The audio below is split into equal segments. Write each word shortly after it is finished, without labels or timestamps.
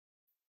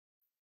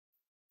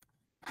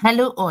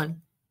Hello all.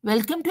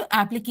 Welcome to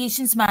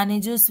Applications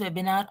Manager's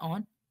webinar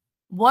on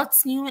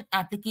What's New in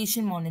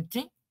Application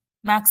Monitoring,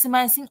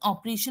 Maximizing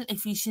Operational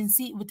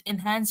Efficiency with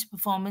Enhanced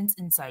Performance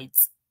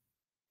Insights.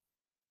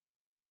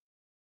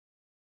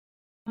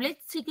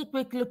 Let's take a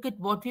quick look at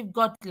what we've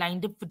got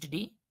lined up for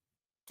today.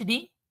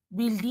 Today,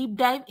 we'll deep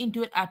dive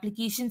into our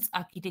applications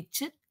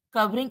architecture,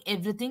 covering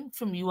everything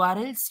from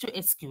URLs to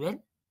SQL.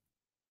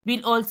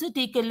 We'll also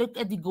take a look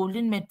at the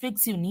golden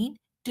metrics you need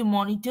to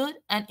monitor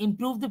and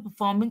improve the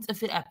performance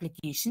of your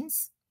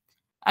applications.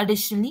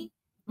 Additionally,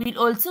 we'll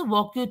also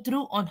walk you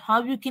through on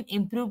how you can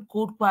improve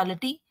code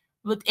quality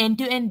with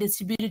end-to-end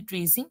distributed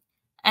tracing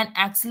and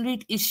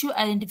accelerate issue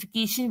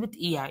identification with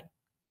AI.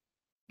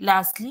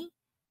 Lastly,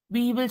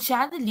 we will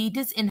share the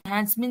latest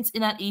enhancements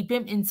in our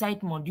APM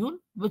Insight module,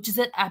 which is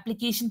our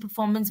application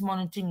performance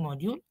monitoring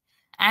module,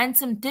 and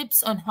some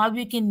tips on how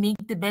you can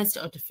make the best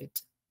out of it.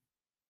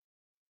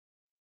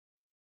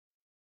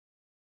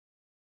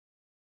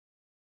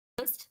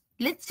 First,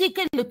 let's take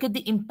a look at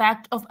the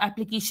impact of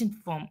application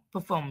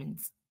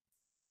performance.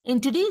 In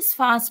today's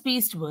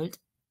fast-paced world,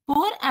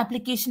 poor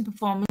application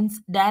performance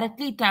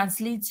directly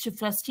translates to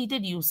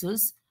frustrated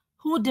users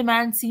who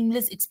demand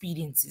seamless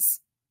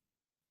experiences.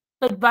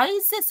 But why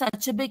is there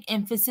such a big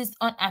emphasis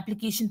on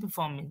application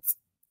performance?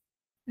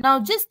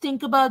 Now just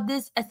think about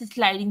this as a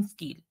sliding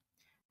scale,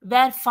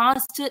 where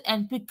faster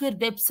and quicker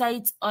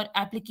websites or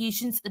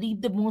applications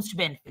reap the most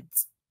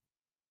benefits.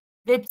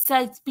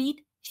 Website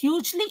speed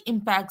hugely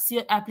impacts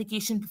your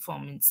application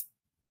performance.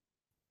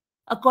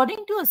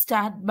 According to a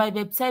stat by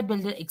website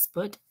builder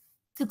expert,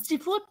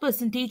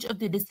 64% of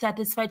the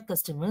dissatisfied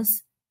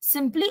customers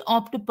simply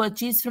opt to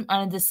purchase from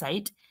another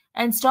site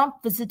and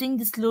stop visiting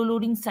the slow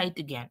loading site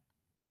again.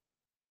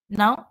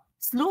 Now,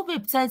 slow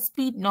website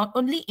speed not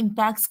only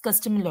impacts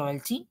customer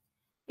loyalty,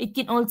 it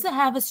can also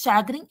have a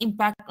staggering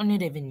impact on your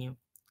revenue.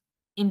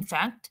 In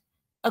fact,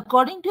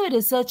 according to a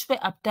research by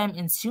Uptime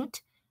Institute,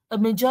 a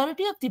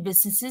majority of the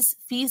businesses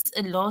face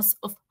a loss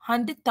of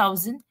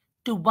 $100,000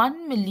 to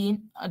 $1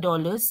 million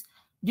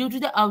due to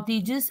the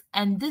outages,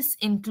 and this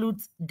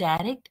includes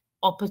direct,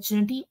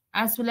 opportunity,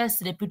 as well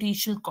as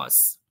reputational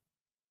costs.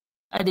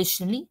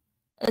 Additionally,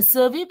 a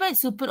survey by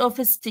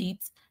SuperOffice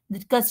states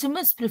that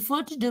customers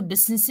prefer to do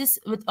businesses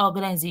with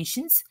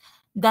organizations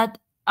that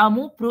are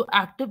more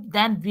proactive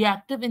than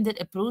reactive in their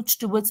approach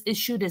towards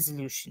issue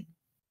resolution.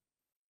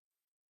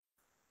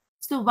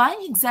 So why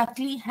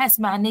exactly has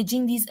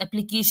managing these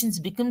applications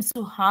become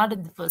so hard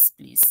in the first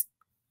place?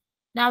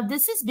 Now,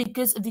 this is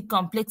because of the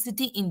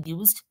complexity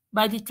induced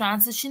by the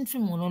transition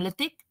from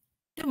monolithic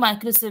to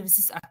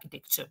microservices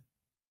architecture.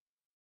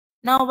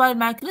 Now, while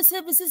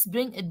microservices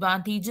bring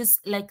advantages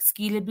like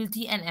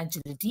scalability and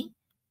agility,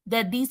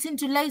 their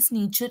decentralized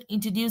nature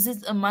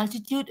introduces a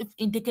multitude of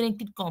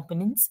interconnected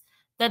components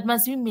that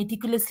must be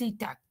meticulously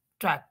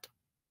tracked.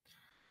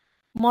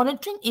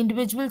 Monitoring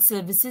individual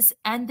services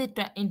and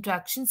their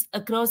interactions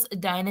across a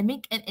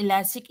dynamic and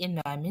elastic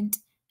environment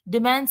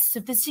demands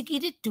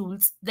sophisticated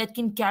tools that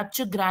can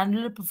capture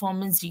granular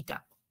performance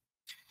data.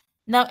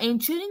 Now,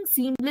 ensuring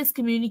seamless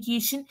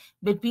communication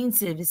between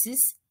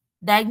services,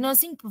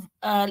 diagnosing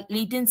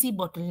latency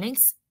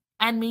bottlenecks,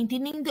 and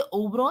maintaining the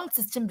overall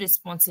system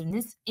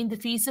responsiveness in the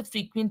face of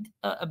frequent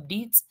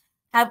updates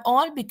have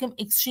all become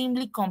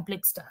extremely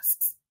complex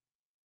tasks.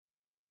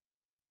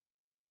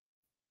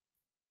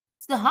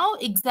 So how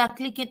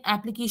exactly can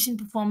application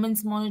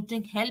performance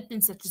monitoring help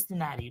in such a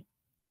scenario?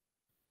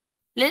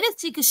 Let us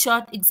take a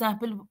short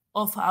example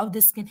of how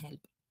this can help.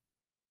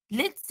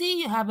 Let's say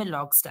you have a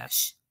log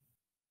stash.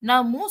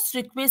 Now, most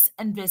requests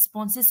and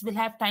responses will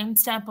have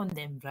timestamp on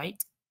them,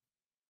 right?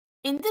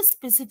 In this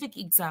specific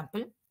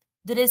example,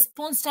 the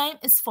response time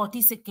is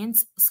 40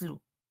 seconds slow,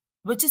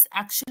 which is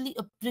actually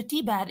a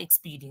pretty bad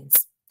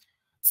experience.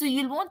 So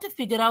you'll want to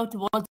figure out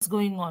what's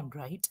going on,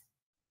 right?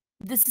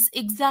 This is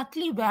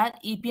exactly where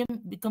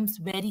APM becomes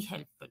very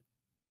helpful.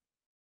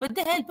 With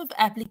the help of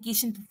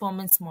application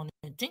performance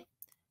monitoring,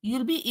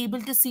 you'll be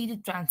able to see the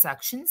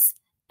transactions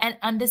and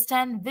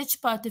understand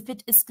which part of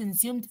it is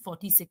consumed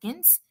 40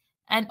 seconds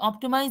and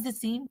optimize the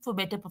same for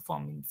better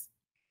performance.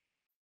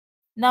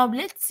 Now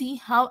let's see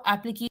how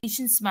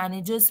Applications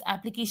Manager's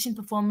Application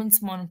Performance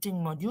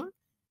Monitoring module,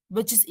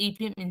 which is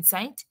APM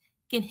Insight,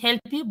 can help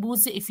you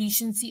boost the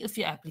efficiency of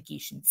your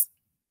applications.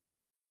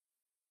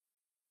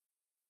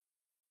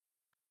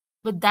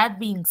 With that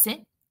being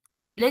said,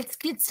 let's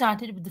get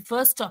started with the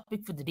first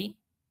topic for the day,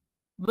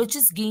 which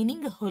is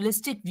gaining a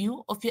holistic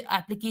view of your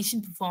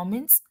application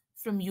performance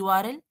from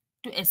URL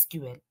to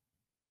SQL.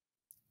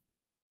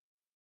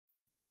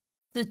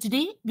 So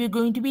today, we're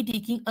going to be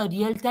taking a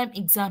real-time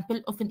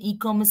example of an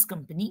e-commerce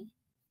company.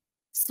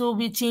 So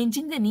we're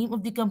changing the name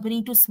of the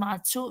company to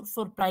Smart Store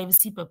for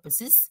privacy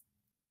purposes.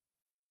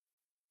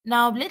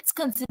 Now let's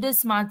consider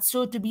Smart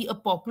Store to be a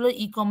popular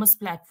e-commerce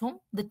platform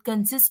that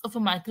consists of a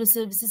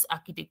microservices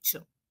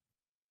architecture.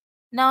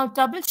 Now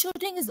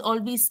troubleshooting is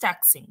always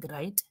taxing,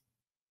 right?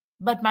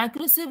 But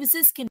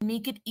microservices can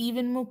make it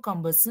even more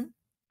cumbersome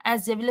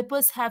as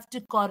developers have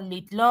to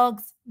correlate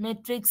logs,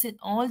 metrics, and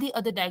all the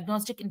other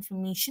diagnostic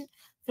information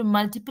from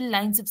multiple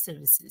lines of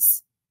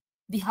services.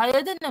 The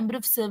higher the number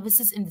of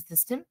services in the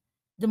system,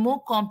 the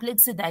more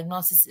complex the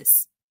diagnosis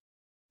is.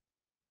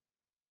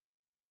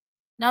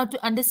 Now,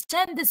 to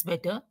understand this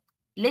better,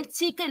 let's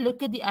take a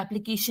look at the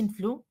application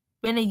flow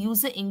when a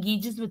user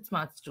engages with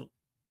SmartStore.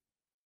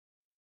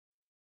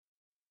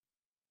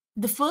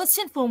 The first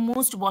and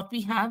foremost what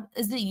we have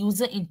is the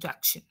user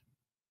interaction.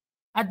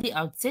 At the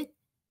outset,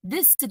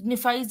 this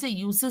signifies the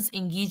user's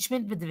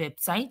engagement with the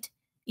website,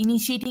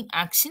 initiating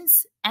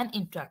actions and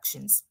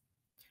interactions.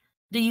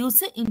 The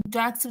user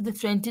interacts with the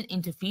front-end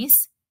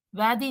interface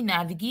where they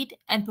navigate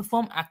and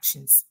perform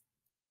actions.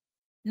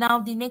 Now,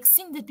 the next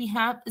thing that we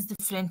have is the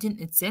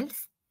front-end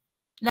itself.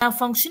 Now,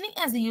 functioning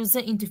as a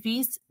user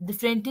interface, the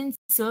front-end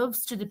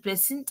serves to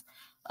present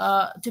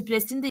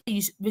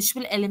the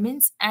visual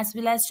elements as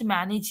well as to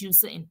manage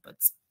user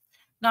inputs.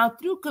 Now,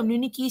 through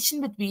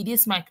communication with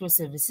various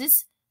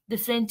microservices, the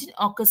front-end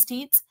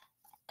orchestrates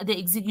the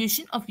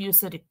execution of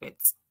user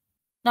requests.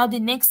 Now, the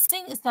next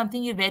thing is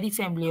something you're very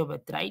familiar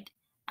with, right?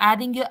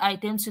 Adding your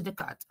items to the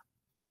cart.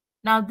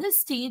 Now, this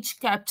stage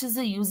captures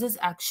the user's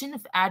action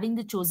of adding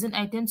the chosen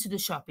items to the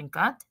shopping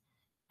cart,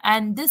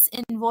 and this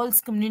involves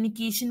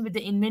communication with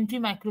the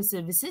inventory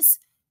microservices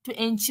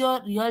to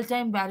ensure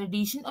real-time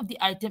validation of the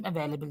item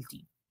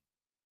availability.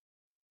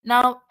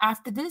 Now,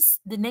 after this,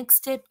 the next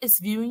step is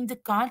viewing the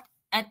cart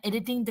and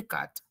editing the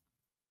cart.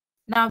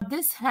 Now,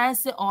 this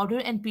has the order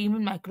and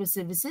payment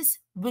microservices,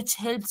 which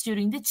helps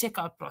during the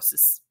checkout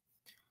process.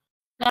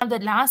 Now, the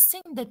last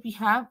thing that we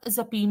have is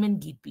a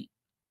payment gateway.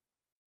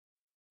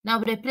 Now,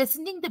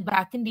 representing the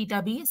backend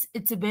database,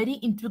 it's a very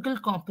integral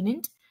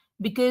component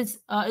because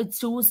it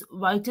stores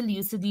vital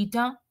user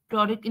data,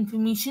 product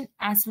information,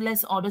 as well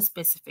as order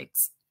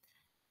specifics.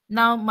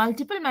 Now,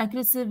 multiple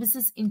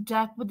microservices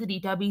interact with the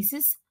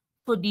databases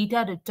for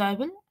data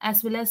retrieval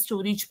as well as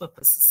storage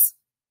purposes.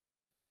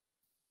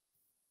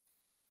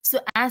 So,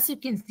 as you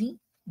can see,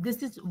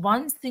 this is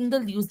one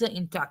single user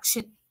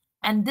interaction,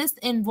 and this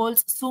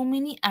involves so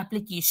many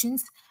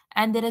applications,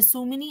 and there are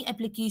so many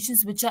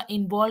applications which are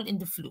involved in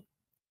the flow.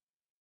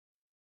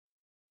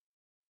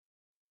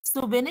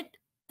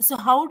 So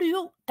how do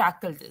you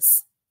tackle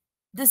this?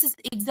 This is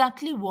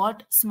exactly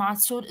what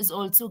SmartStore is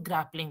also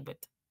grappling with.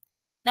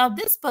 Now,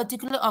 this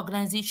particular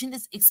organization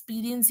is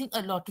experiencing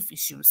a lot of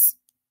issues.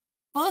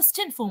 First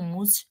and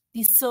foremost,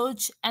 the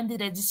search and the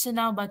register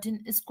now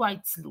button is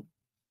quite slow.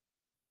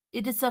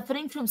 It is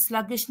suffering from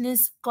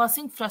sluggishness,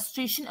 causing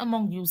frustration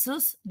among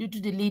users due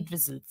to delayed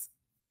results.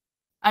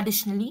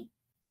 Additionally,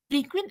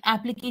 frequent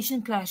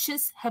application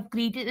crashes have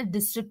created a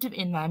disruptive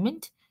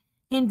environment,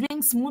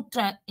 hindering smooth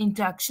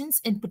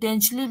interactions and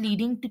potentially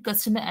leading to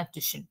customer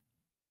attrition.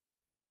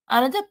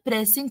 Another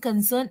pressing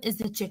concern is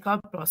the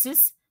checkout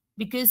process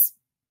because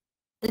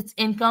it's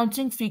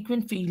encountering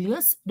frequent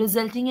failures,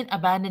 resulting in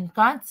abandoned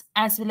carts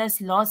as well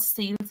as lost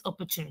sales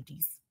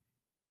opportunities.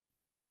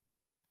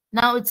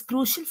 Now, it's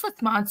crucial for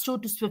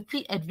SmartStore to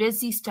swiftly address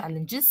these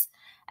challenges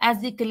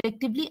as they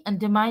collectively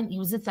undermine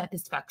user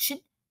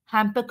satisfaction,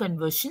 hamper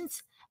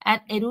conversions,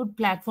 and erode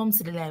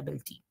platform's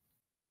reliability.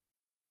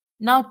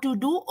 Now, to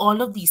do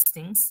all of these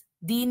things,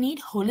 they need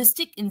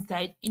holistic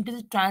insight into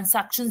the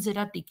transactions that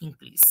are taking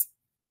place.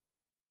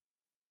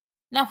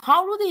 Now,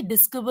 how do they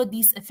discover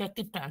these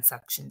affected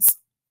transactions?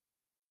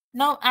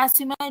 Now, as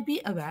you might be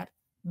aware,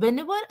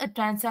 whenever a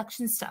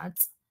transaction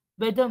starts,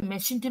 whether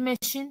machine to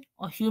machine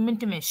or human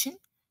to machine,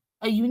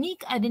 a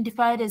unique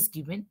identifier is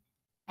given,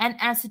 and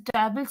as it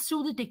travels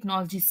through the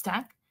technology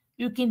stack,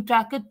 you can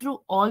track it through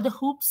all the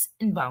hoops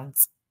and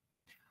bounds.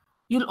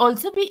 You'll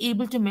also be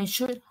able to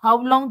measure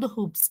how long the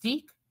hoops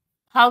take,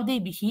 how they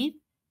behave,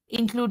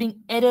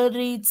 including error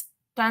rates,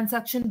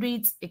 transaction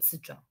rates,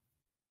 etc.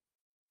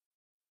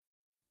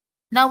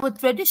 Now, with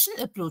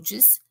traditional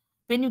approaches,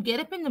 when you get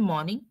up in the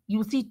morning,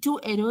 you see 2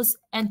 errors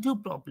and 2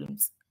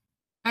 problems.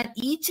 And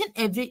each and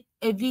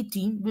every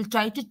team will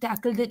try to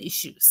tackle their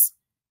issues,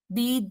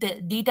 be it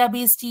the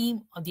database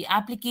team or the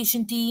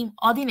application team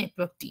or the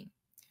network team.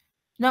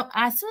 Now,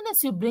 as soon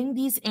as you bring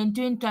these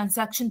end-to-end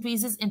transaction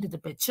phases into the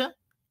picture,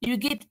 you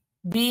get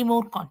way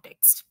more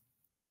context.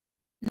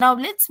 Now,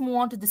 let's move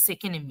on to the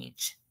second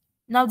image.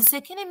 Now, the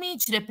second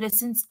image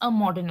represents a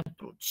modern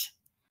approach.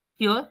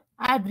 Here,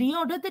 I have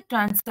reordered the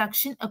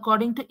transaction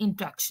according to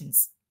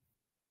interactions.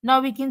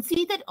 Now, we can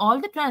see that all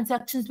the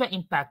transactions were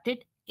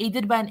impacted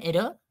either by an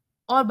error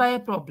or by a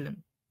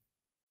problem.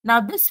 Now,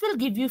 this will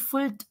give you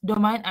full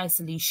domain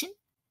isolation,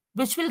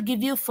 which will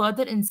give you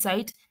further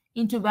insight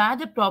into where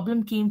the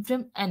problem came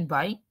from and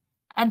why,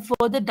 and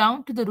further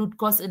down to the root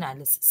cause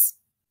analysis.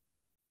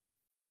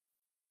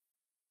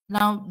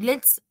 Now,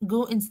 let's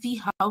go and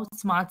see how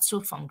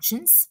SmartStore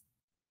functions.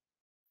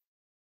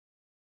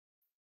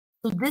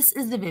 So this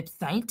is the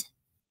website.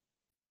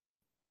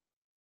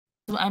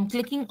 So I'm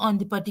clicking on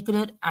the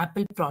particular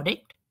Apple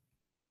product.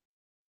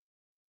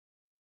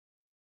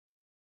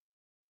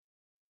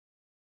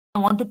 I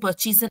want to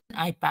purchase an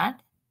iPad.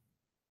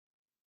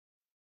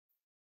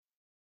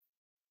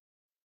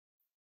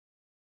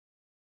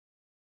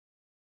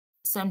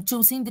 So I'm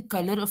choosing the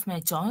color of my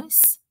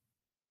choice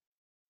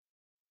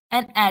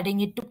and adding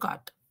it to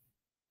cart.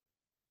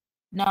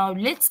 Now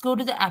let's go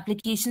to the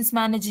Applications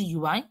Manager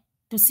UI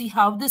to see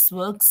how this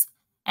works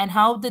and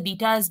how the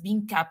data is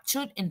being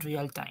captured in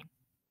real time.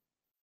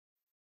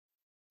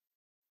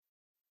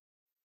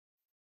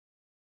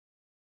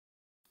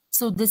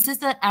 So this is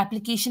the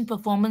Application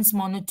Performance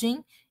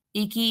Monitoring,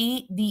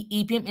 aka the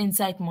APM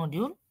Insight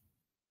module.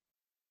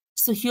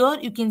 So here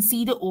you can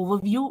see the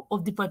overview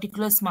of the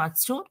particular smart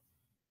store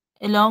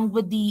along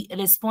with the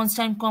response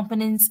time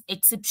components,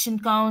 exception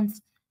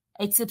counts,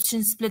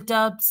 exception split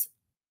ups,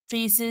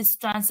 traces,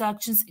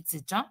 transactions,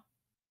 etc.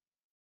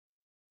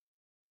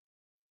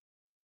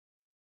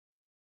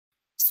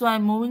 So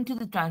I'm moving to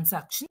the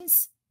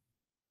transactions.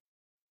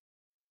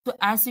 So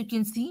as you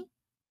can see,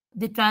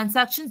 the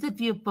transactions that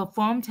we have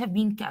performed have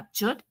been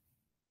captured.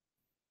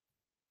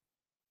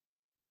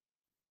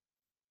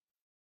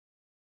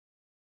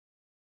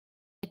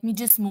 Let me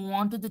just move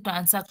on to the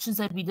transactions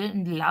that we did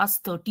in the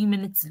last 30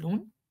 minutes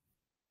alone.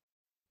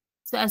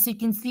 So as you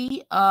can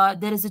see,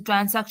 there is a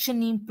transaction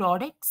name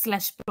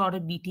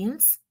product/product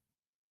details.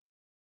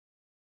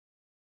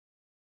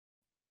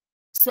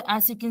 So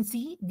as you can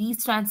see,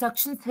 these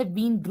transactions have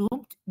been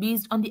grouped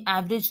based on the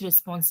average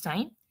response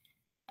time.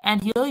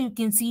 And here you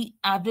can see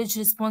average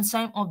response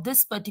time of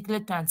this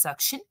particular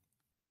transaction.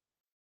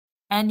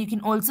 And you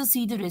can also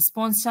see the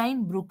response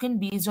time broken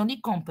based on the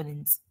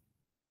components.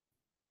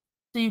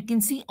 So you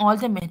can see all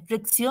the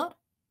metrics here,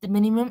 the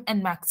minimum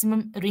and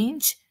maximum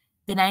range,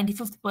 the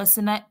 95th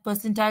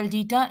percentile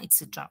data,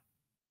 etc.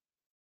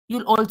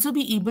 You'll also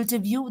be able to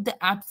view the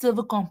app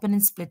server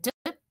component split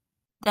up,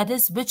 that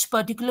is which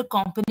particular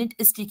component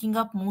is taking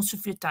up most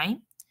of your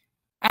time,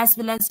 as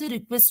well as the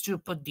request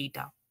throughput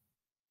data.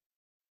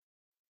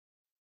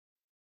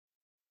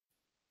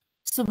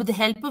 So with the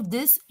help of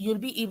this, you'll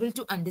be able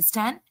to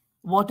understand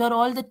what are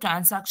all the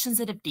transactions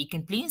that have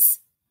taken place,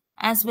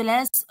 as well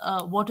as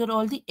what are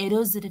all the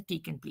errors that have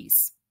taken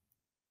place.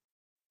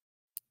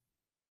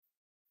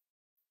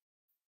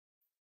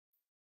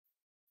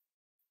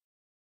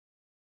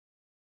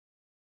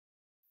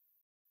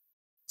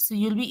 So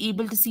you'll be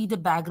able to see the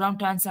background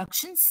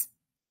transactions,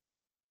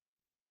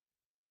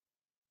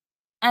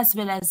 as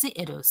well as the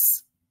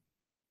errors.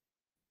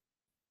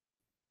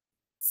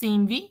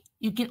 Same way,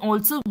 you can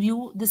also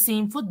view the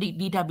same for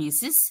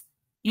databases.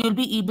 You'll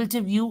be able to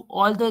view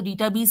all the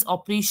database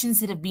operations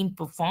that have been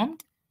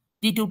performed,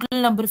 the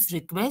total number of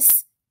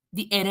requests,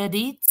 the error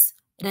rates,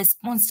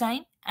 response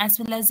time, as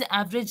well as the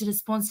average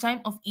response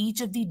time of each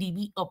of the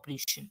DB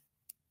operation.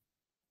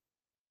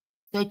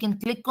 So I can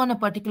click on a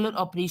particular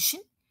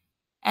operation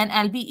and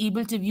I'll be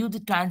able to view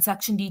the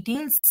transaction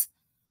details,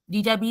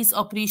 database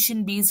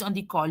operation based on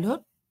the caller,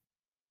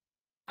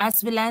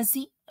 as well as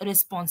the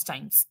response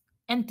times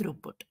and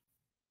throughput.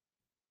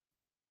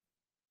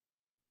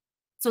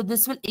 So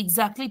this will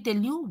exactly tell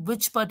you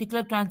which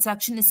particular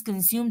transaction is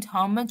consumed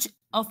how much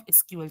of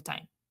SQL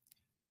time.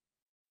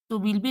 So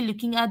we'll be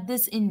looking at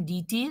this in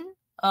detail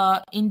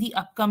in the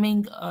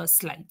upcoming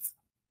slides.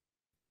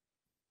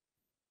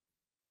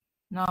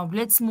 Now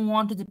let's move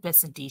on to the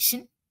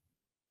presentation.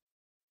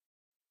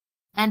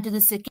 And to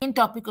the second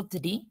topic of the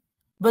day,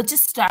 which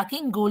is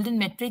tracking golden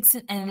metrics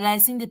and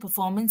analyzing the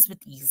performance with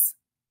ease.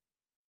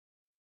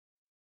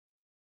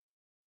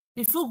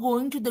 Before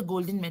going to the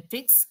golden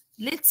metrics,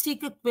 let's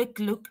take a quick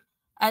look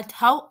at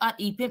how our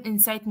APM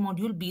Insight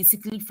module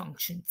basically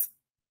functions.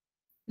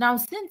 Now,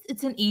 since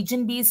it's an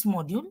agent-based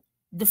module,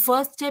 the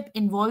first step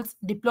involves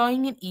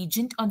deploying an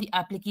agent on the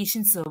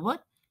application server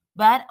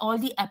where all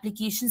the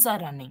applications are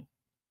running.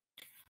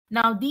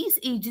 Now, these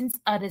agents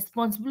are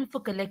responsible for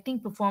collecting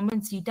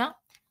performance data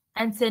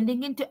and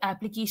sending it to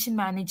Application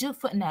Manager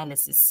for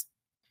analysis.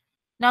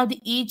 Now,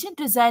 the agent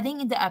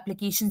residing in the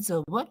application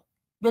server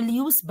will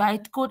use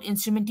bytecode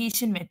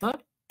instrumentation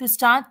method to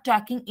start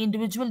tracking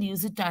individual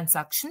user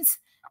transactions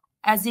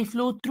as they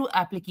flow through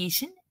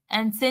application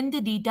and send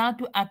the data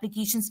to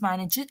Applications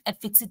Manager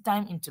at fixed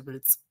time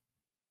intervals.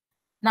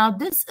 Now,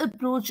 this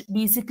approach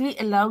basically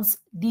allows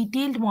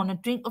detailed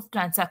monitoring of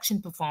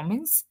transaction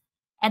performance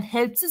and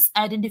helps us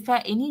identify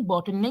any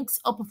bottlenecks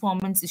or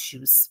performance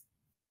issues.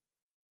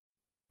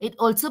 It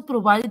also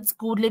provides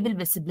code-level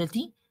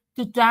visibility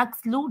to track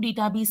slow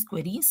database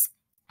queries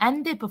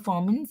and their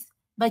performance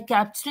by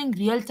capturing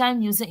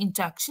real-time user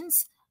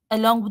interactions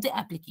along with the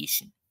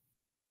application.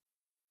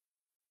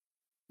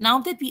 Now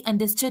that we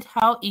understood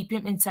how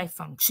APM Insight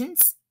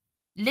functions,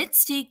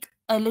 let's take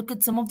a look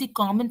at some of the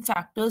common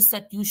factors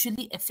that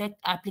usually affect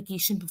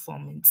application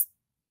performance.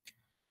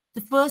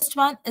 The first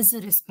one is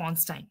the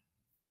response time.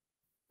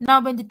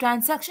 Now, when the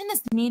transaction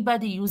is made by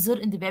the user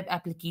in the web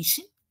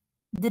application,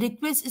 the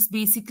request is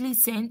basically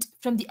sent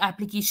from the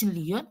application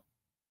layer,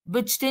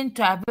 which then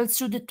travels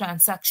through the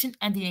transaction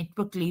and the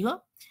network layer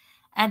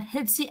and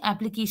hits the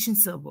application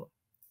server.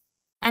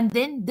 And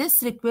then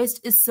this request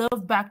is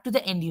served back to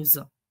the end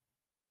user.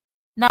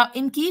 Now,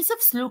 in case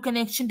of slow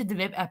connection to the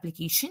web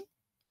application,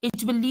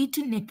 it will lead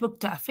to network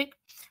traffic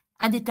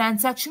and the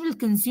transaction will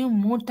consume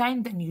more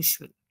time than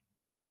usual.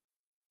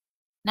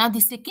 Now,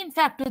 the second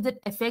factor that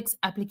affects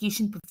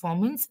application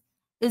performance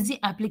is the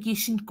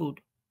application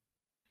code.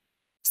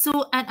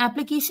 So, an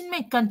application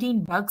might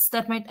contain bugs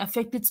that might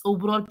affect its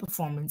overall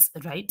performance,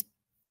 right?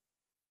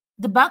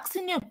 The bugs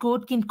in your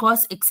code can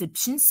cause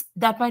exceptions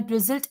that might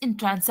result in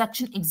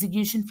transaction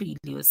execution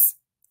failures.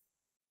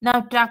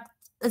 Now,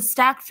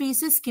 stack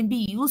traces can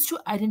be used to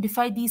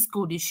identify these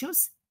code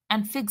issues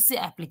and fix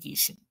the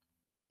application.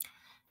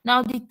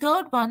 Now, the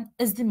third one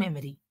is the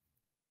memory.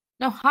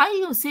 Now, high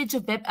usage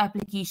of web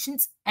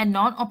applications and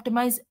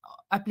non-optimized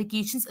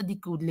applications at the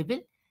code level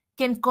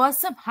can cause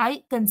some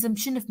high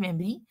consumption of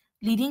memory,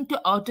 leading to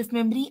out of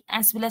memory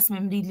as well as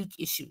memory leak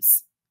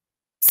issues.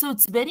 So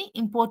it's very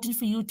important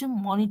for you to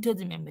monitor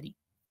the memory.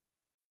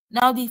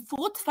 Now, the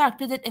fourth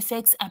factor that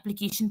affects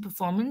application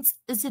performance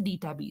is the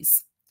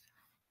database.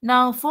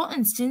 Now, for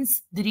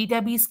instance, the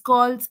database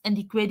calls and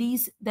the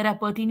queries that are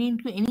pertaining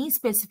to any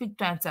specific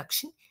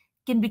transaction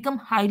can become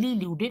highly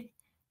loaded,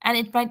 and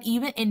it might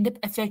even end up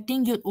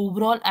affecting your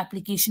overall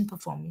application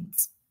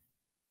performance.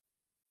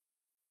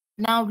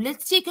 Now,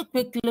 let's take a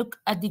quick look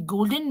at the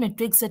golden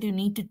metrics that you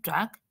need to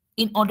track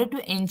in order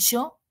to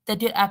ensure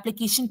that your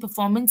application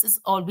performance is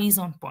always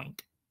on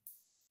point.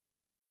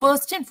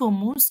 First and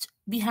foremost,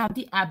 we have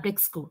the AppDex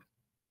score.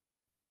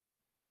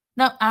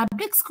 Now,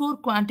 AppDex score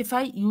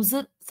quantify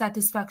user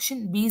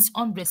satisfaction based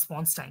on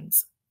response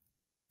times.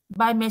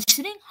 By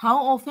measuring how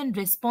often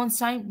response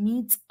time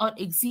meets or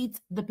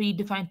exceeds the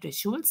predefined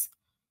thresholds,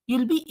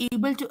 you'll be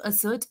able to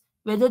assert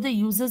whether the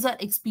users are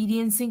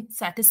experiencing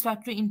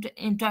satisfactory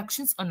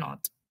interactions or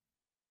not.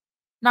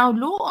 Now,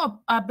 low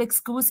AppDex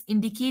scores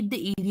indicate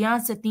the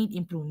areas that need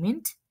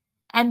improvement,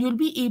 and you'll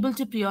be able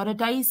to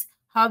prioritize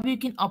how you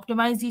can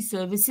optimize these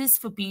services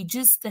for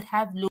pages that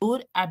have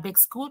lower AppDex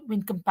score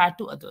when compared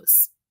to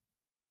others.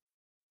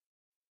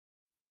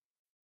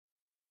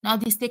 Now,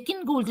 the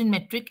second golden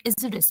metric is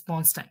the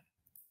response time.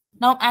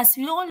 Now, as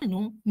we all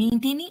know,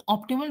 maintaining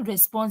optimal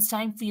response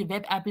time for your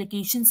web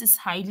applications is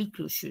highly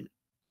crucial.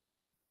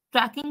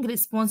 Tracking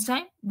response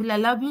time will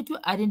allow you to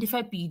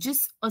identify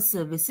pages or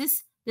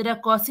services that are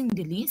causing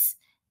delays,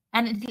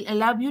 and it will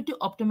allow you to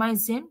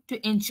optimize them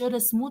to ensure a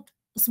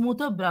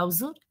smoother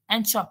browser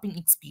and shopping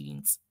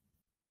experience.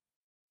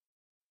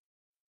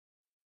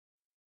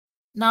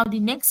 Now, the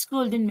next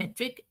golden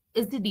metric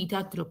is the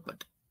data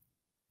throughput.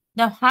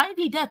 Now, high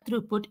data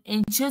throughput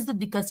ensures that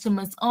the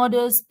customer's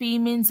orders,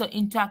 payments, or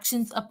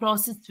interactions are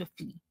processed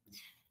swiftly.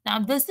 Now,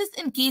 this is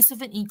in case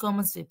of an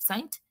e-commerce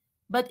website,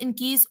 but in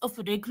case of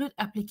a regular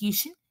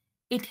application,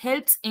 it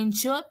helps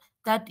ensure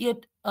that your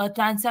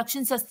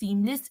transactions are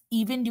seamless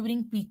even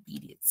during peak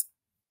periods.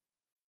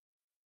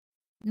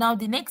 Now,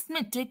 the next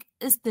metric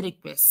is the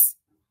requests.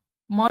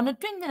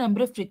 Monitoring the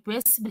number of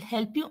requests will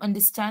help you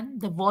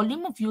understand the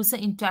volume of user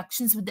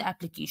interactions with the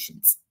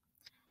applications.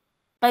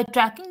 By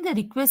tracking the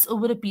requests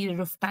over a period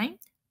of time,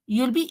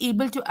 you'll be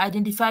able to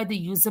identify the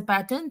user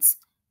patterns,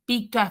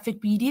 peak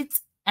traffic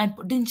periods, and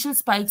potential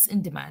spikes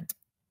in demand.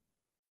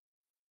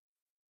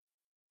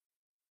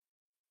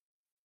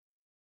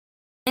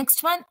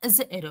 Next one is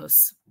the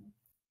errors.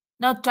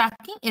 Now,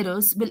 tracking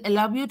errors will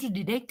allow you to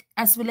detect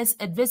as well as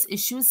address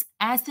issues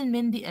as and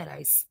when they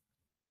arise.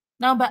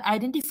 Now, by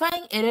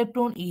identifying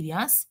error-prone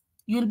areas,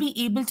 you'll be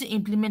able to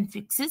implement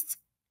fixes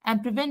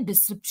and prevent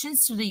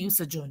disruptions to the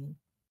user journey.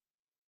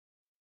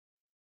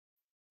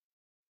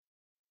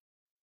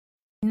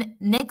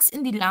 Next,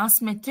 in the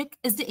last metric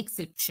is the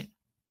exception.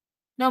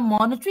 Now,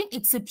 monitoring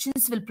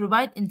exceptions will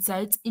provide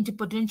insights into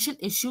potential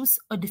issues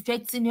or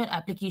defects in your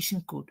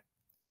application code.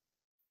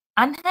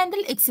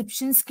 Unhandled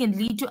exceptions can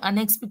lead to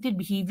unexpected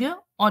behavior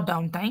or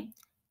downtime,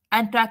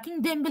 and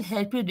tracking them will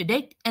help you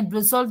detect and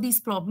resolve these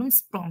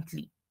problems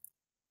promptly.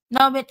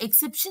 Now, when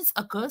exceptions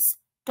occurs,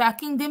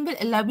 tracking them will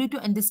allow you to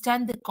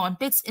understand the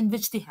context in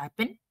which they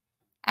happen,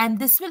 and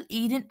this will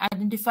aid in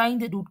identifying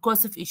the root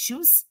cause of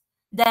issues,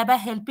 thereby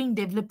helping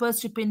developers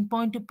to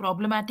pinpoint to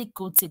problematic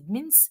code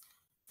segments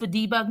for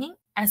debugging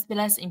as well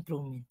as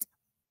improvement.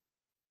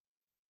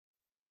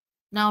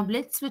 Now,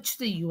 let's switch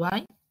to the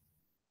UI.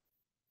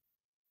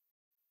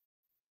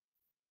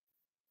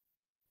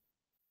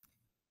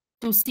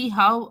 To see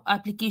how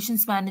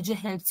Applications Manager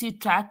helps you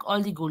track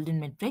all the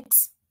golden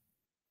metrics.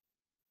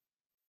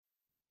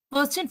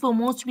 First and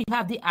foremost, we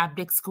have the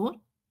AppDex score.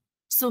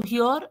 So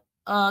here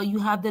you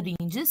have the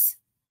ranges.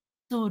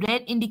 So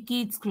red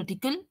indicates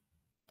critical,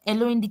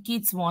 yellow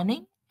indicates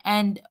warning,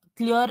 and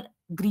clear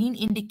green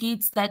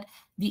indicates that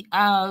the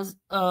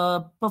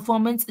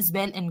performance is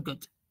well and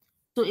good.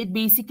 So it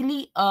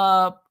basically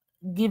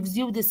gives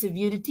you the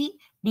severity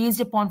based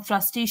upon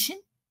frustration,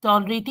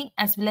 tolerating,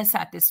 as well as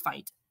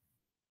satisfied.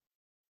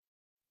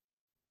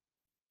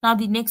 Now,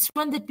 the next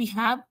one that we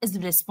have is the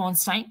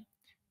response time.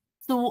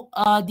 So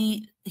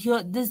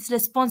this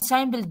response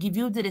time will give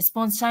you the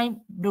response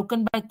time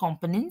broken by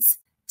components.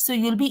 So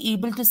you'll be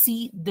able to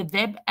see the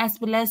web as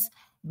well as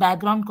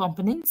background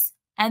components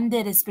and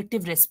their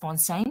respective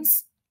response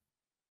times.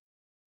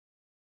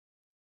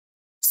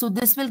 So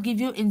this will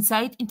give you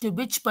insight into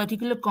which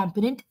particular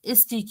component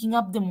is taking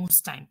up the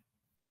most time.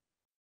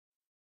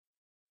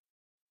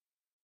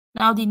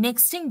 Now, the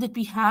next thing that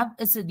we have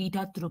is the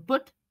data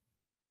throughput.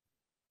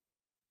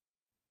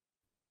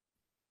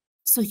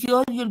 So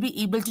here you'll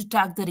be able to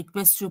track the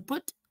request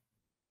throughput,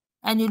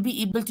 and you'll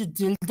be able to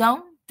drill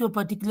down to a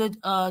particular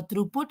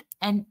throughput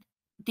and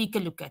take a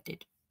look at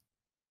it.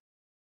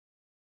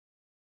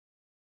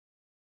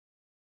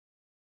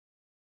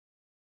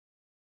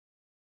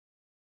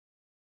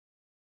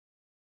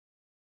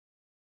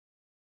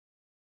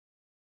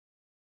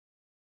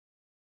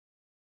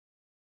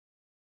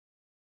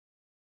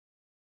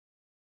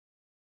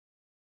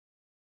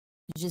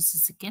 Just a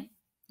second.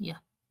 Yeah.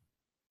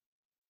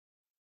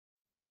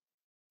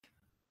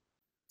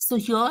 So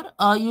here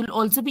you'll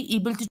also be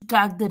able to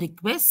track the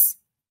requests,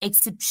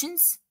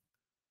 exceptions,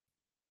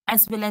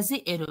 as well as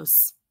the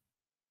errors.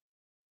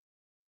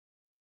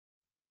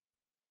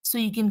 So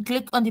you can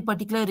click on the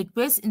particular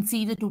request and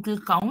see the total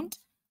count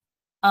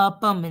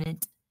per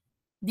minute.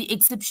 The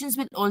exceptions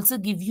will also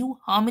give you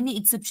how many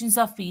exceptions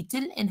are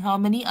fatal and how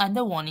many are in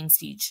the warning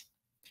stage.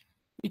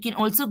 You can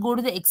also go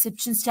to the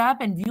exceptions tab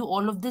and view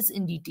all of this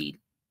in detail.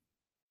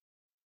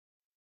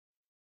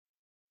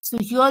 So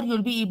here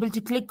you'll be able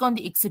to click on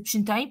the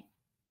exception type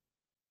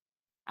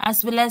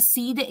as well as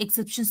see the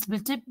exception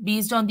split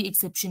based on the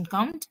exception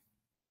count.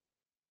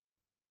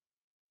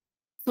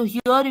 So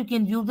here you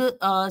can view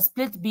the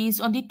split based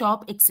on the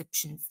top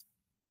exceptions.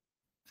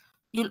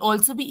 You'll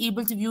also be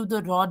able to view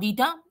the raw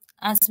data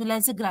as well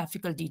as the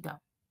graphical data.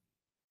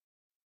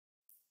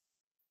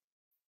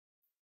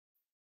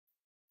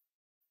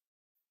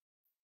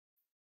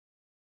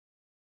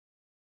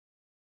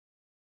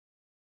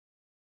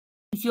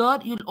 Here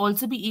you'll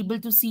also be able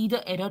to see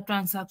the error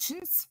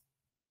transactions.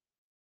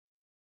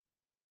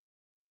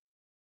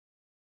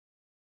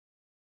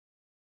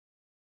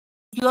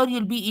 Here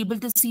you'll be able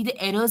to see the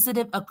errors that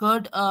have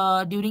occurred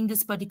during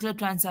this particular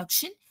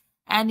transaction,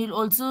 and you'll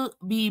also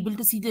be able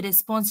to see the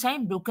response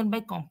time broken by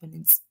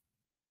components.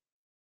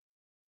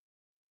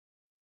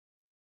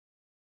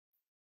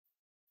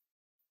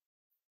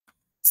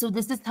 So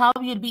this is how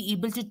you'll be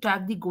able to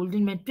track the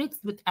golden metrics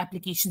with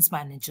Applications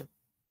Manager.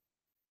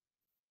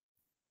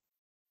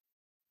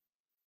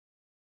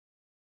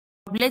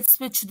 Let's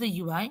switch to the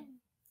UI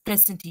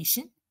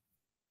presentation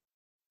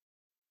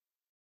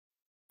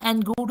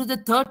and go to the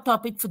third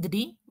topic for the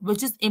day,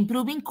 which is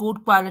improving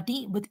code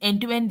quality with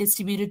end-to-end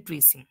distributed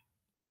tracing.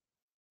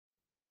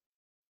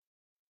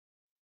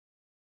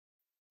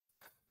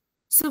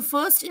 So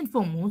first and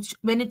foremost,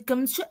 when it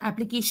comes to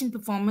application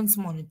performance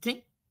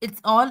monitoring,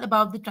 it's all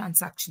about the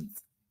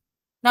transactions.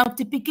 Now,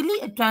 typically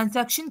a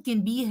transaction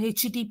can be a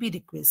HTTP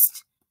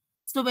request.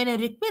 So when a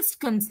request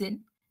comes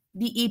in,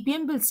 the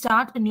APM will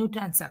start a new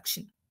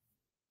transaction.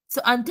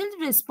 So until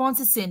the response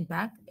is sent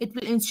back, it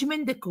will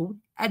instrument the code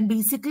and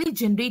basically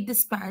generate the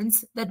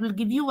spans that will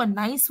give you a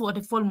nice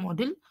waterfall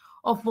model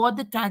of what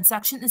the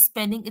transaction is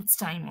spending its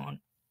time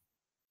on.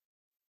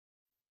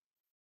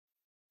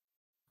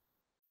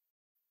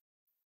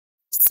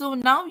 So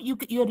now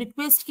your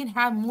request can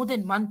have more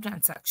than one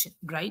transaction,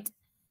 right?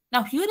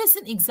 Now here is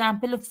an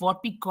example of what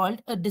we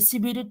called a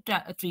distributed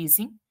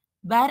tracing,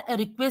 where a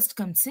request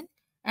comes in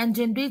and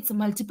generates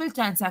multiple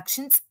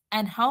transactions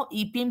and how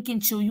APM can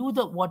show you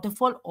the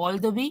waterfall all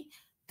the way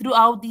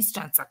throughout these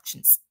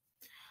transactions.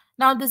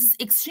 Now this is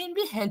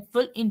extremely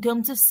helpful in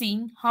terms of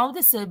seeing how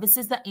the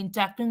services are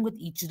interacting with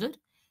each other,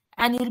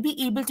 and you'll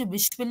be able to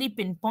visually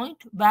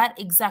pinpoint where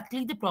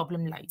exactly the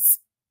problem lies.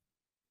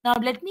 Now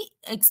let me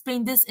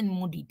explain this in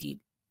more detail.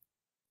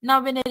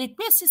 Now when a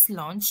request is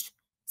launched,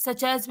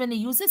 such as when a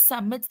user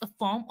submits a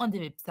form on the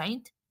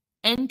website,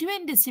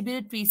 end-to-end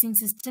distributed tracing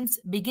systems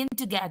begin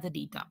to gather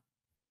data.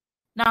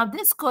 Now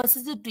this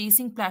causes the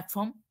tracing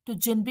platform to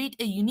generate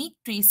a unique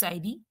trace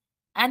ID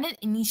and an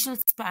initial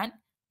span,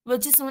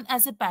 which is known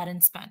as a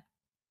parent span.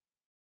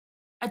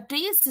 A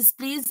trace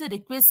displays the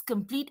request's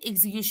complete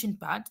execution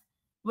path,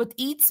 with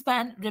each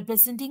span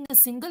representing a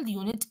single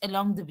unit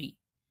along the way,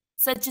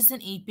 such as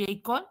an API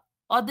call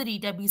or the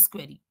database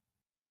query.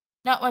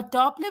 Now, a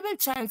top-level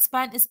child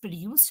span is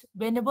produced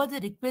whenever the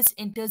request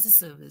enters the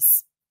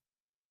service.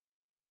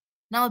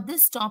 Now,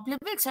 this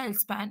top-level child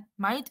span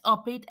might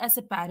operate as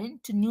a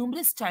parent to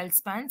numerous child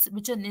spans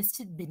which are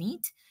nested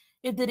beneath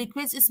if the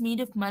request is made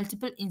of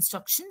multiple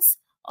instructions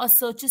or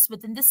searches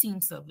within the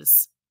same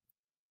service.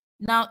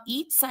 Now,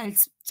 each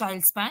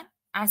child span,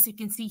 as you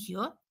can see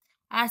here,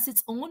 has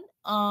its own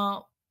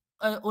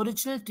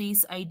original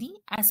trace ID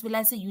as well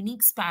as a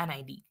unique span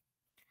ID.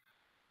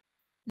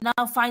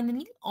 Now,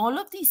 finally, all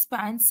of these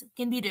spans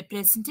can be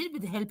represented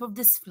with the help of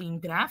this flame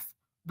graph,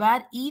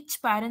 where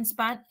each parent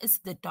span is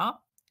at the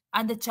top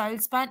and the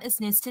child span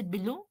is nested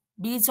below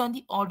based on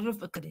the order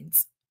of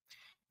occurrence.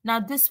 Now,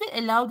 this will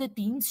allow the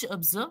teams to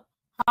observe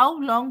how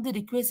long the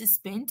request is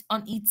spent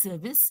on each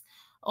service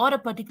or a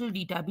particular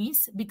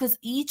database, because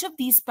each of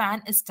these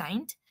span is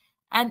timed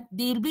and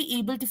they'll be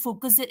able to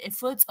focus their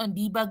efforts on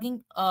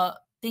debugging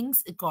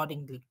things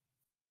accordingly.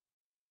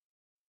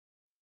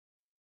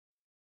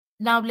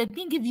 Now, let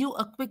me give you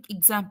a quick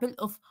example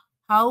of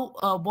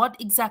how what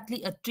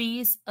exactly a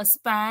trace, a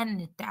span,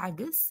 and a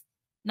tag is.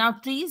 Now,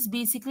 trace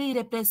basically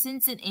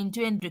represents an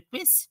end-to-end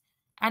request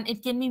and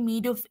it can be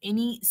made of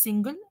any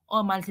single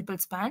or multiple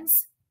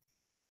spans.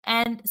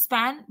 And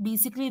span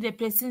basically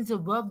represents the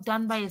work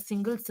done by a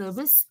single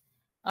service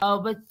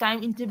with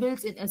time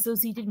intervals and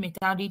associated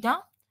metadata,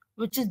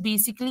 which is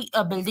basically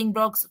a building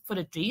blocks for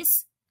a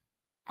trace.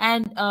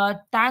 And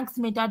tags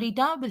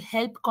metadata will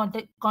help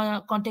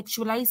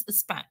contextualize a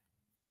span.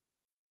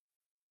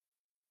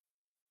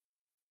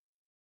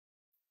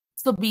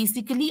 So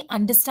basically,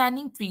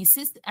 understanding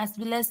traces as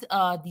well as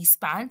these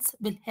spans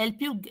will help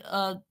you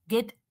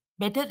get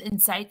better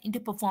insight into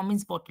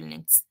performance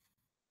bottlenecks.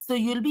 So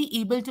you'll be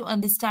able to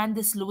understand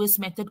the slowest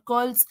method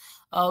calls,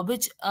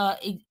 which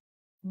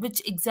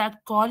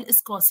exact call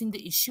is causing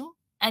the issue,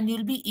 and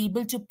you'll be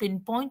able to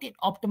pinpoint and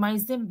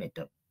optimize them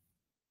better.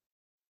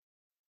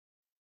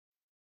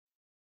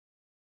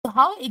 So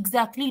how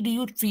exactly do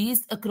you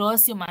trace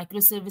across your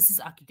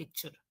microservices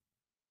architecture?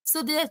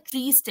 So there are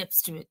 3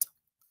 steps to it.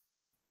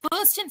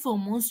 First and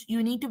foremost,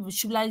 you need to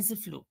visualize the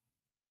flow.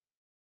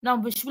 Now,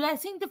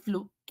 visualizing the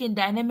flow can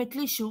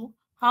dynamically show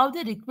how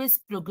the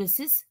request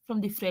progresses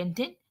from the front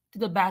end to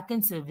the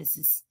backend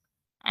services.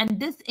 And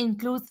this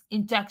includes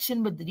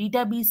interaction with the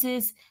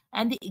databases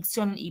and the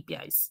external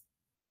APIs.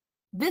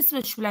 This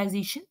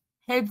visualization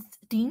helps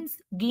teams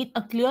gain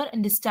a clear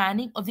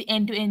understanding of the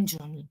end-to-end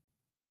journey.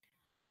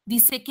 The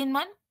second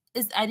one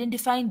is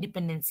identifying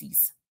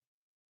dependencies.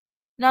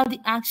 Now, the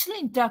actual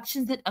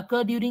interactions that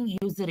occur during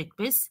user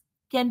requests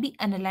can be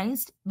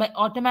analyzed by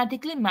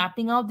automatically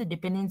mapping out the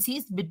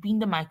dependencies between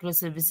the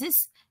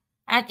microservices,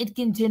 and it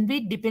can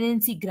generate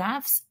dependency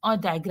graphs or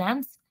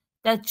diagrams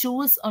that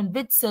shows on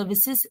which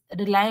services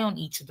rely on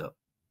each other.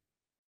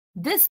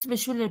 This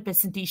visual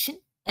representation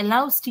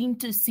allows team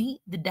to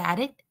see the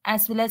direct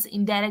as well as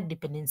indirect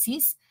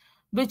dependencies,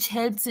 which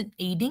helps in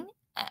aiding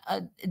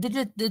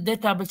the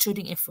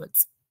troubleshooting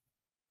efforts.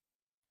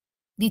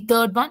 The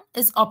third one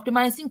is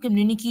optimizing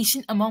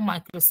communication among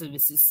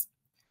microservices.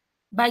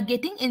 By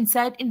getting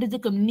insight into the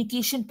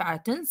communication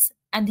patterns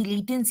and the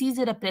latencies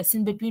that are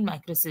present between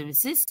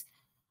microservices,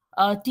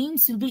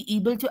 teams will be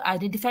able to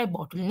identify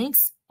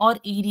bottlenecks or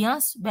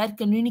areas where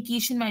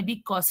communication might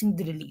be causing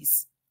the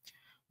release.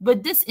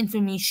 With this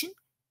information,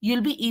 you'll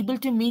be able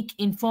to make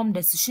informed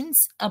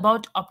decisions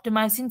about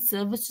optimizing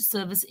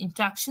service-to-service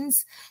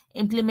interactions,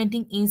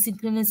 implementing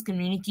asynchronous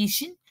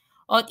communication,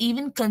 or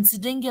even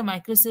considering your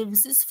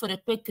microservices for a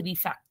quick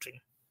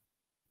refactoring.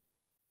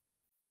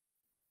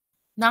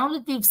 Now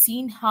that we've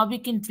seen how we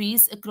can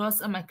trace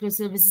across a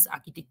microservices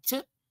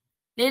architecture,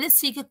 let us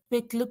take a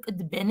quick look at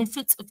the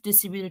benefits of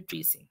distributed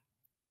tracing.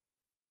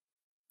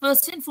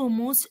 First and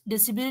foremost,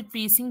 distributed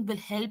tracing will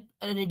help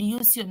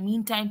reduce your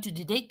mean time to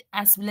detect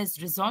as well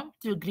as resolve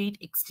to a great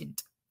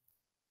extent.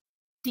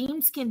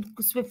 Teams can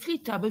swiftly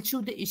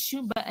troubleshoot the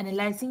issue by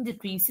analyzing the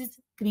traces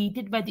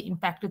created by the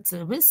impacted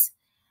service,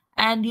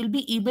 and you'll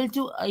be able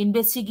to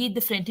investigate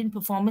the front-end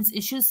performance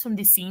issues from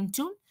the same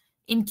tool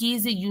in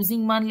case you're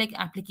using one like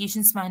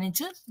Applications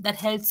Manager that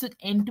helps with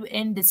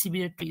end-to-end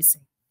distributed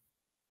tracing.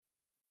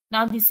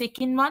 Now, the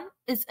second one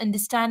is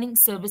understanding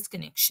service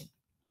connection.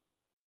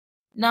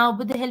 Now,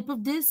 with the help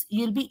of this,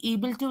 you'll be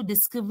able to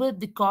discover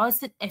the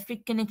cause and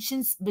effect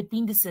connections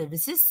between the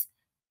services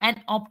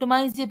and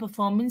optimize their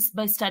performance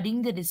by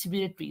studying the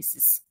distributed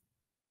traces.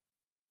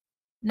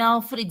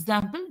 Now, for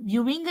example,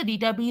 viewing a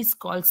database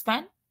call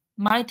span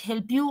might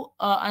help you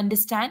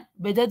understand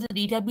whether the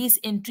database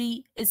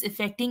entry is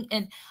affecting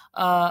an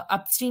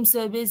upstream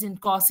service and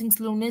causing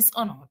slowness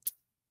or not.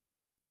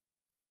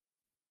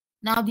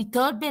 Now, the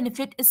third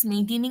benefit is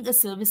maintaining a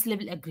service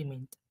level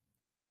agreement.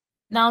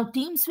 Now,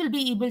 teams will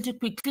be able to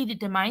quickly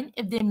determine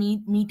if they're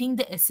meeting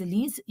the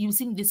SLEs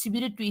using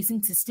distributed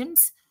tracing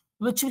systems,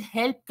 which will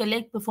help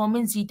collect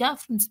performance data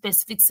from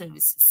specific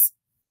services.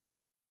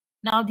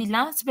 Now, the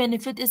last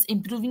benefit is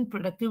improving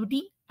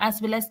productivity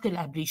as well as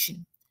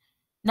collaboration.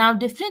 Now,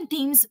 different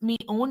teams may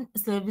own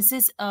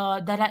services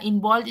that are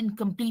involved in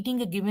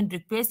completing a given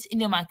request in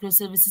your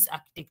microservices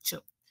architecture.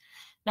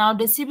 Now,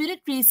 distributed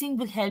tracing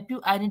will help you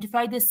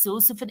identify the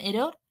source of an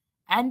error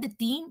and the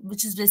team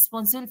which is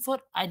responsible for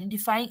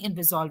identifying and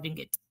resolving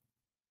it.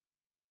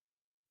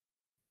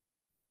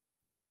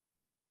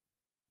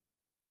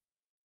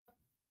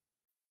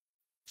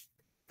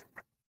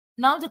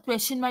 Now the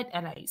question might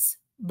arise,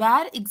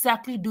 where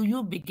exactly do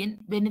you begin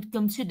when it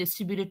comes to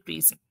distributed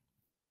tracing?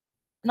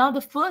 Now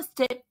the first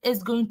step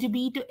is going to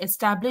be to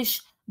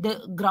establish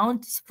the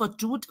grounds for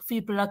truth for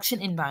your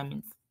production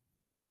environments.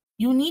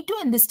 You need to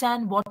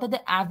understand what are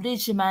the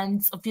average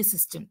demands of your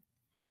system.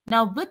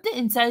 Now with the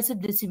insights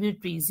of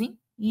distributed tracing,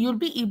 you'll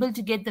be able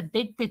to get the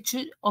big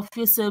picture of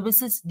your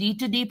service's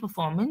day-to-day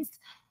performance,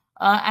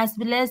 as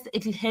well as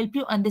it will help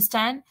you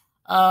understand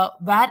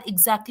where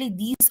exactly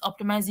these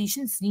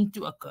optimizations need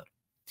to occur.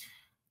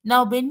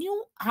 Now, when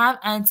you have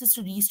answers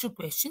to these 2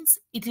 questions,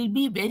 it will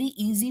be very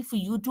easy for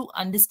you to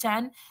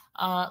understand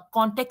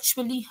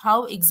contextually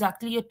how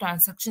exactly your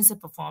transactions are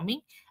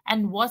performing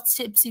and what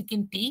steps you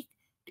can take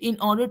in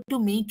order to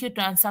make your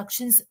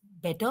transactions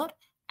better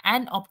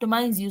and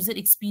optimize user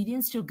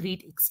experience to a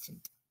great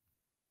extent.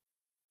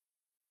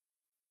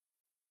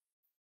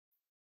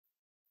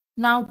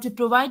 Now, to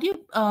provide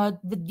you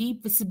with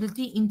deep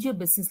visibility into your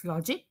business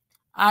logic,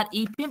 our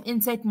APM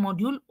Insight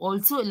module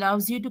also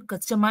allows you to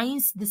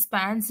customize the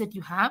spans that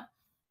you have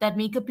that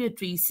make up your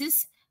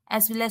traces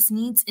as well as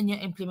needs in your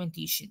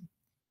implementation.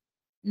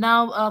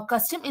 Now,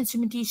 custom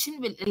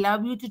instrumentation will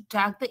allow you to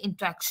track the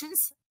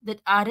interactions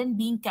that aren't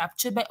being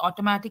captured by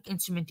automatic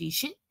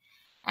instrumentation,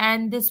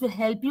 and this will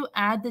help you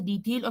add the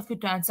detail of your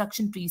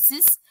transaction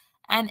traces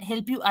and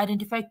help you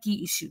identify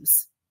key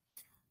issues.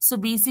 So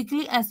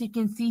basically, as you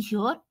can see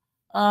here,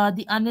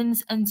 the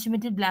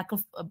uninstrumented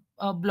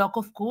block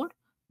of code,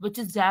 which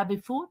is there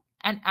before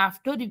and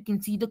after, you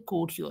can see the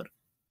code here.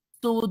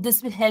 So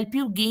this will help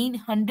you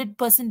gain 100%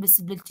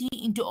 visibility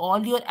into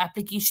all your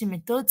application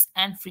methods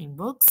and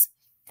frameworks.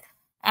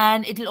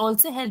 And it will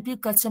also help you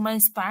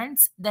customize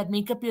spans that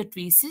make up your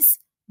traces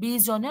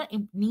based on your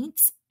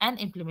needs and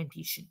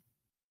implementation.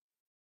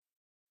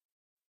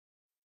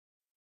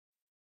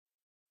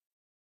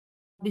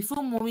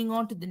 Before moving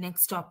on to the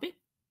next topic,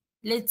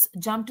 let's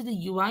jump to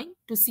the UI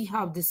to see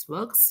how this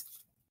works.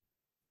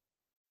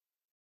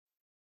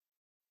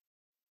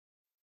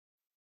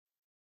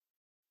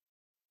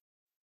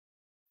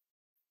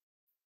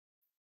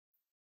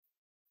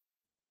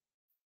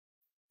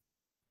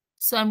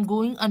 So I'm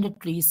going under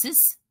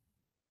traces.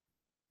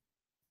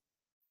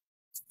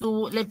 So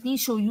let me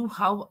show you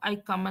how I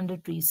come under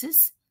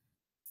traces.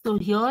 So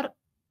here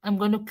I'm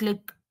going to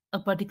click a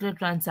particular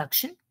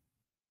transaction.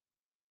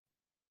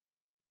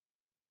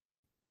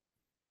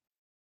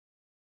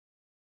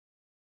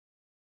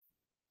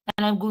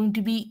 And I'm going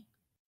to be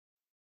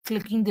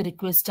clicking the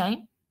request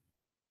time.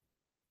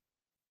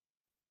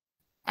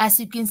 As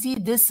you can see,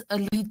 this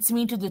leads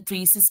me to the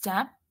traces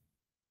tab.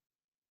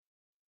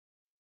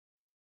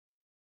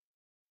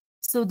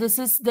 So this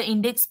is the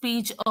index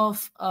page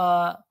of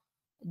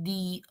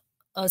the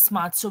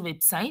Smart Store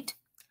website.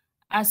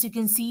 As you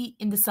can see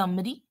in the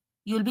summary,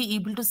 you'll be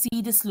able to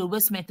see the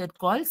slowest method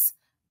calls,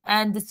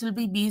 and this will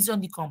be based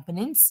on the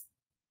components.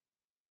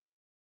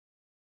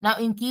 Now,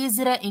 in case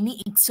there are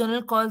any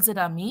external calls that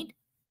are made,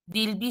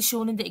 they'll be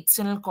shown in the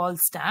external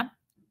calls tab.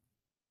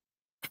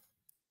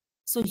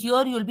 So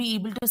here you'll be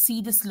able to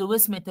see the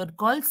slowest method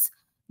calls,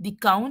 the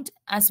count,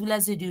 as well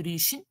as the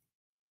duration.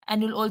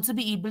 And you'll also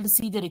be able to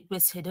see the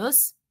request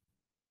headers.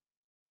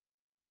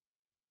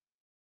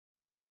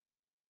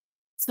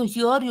 So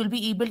here you'll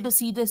be able to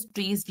see the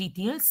trace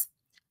details.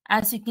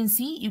 As you can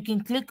see, you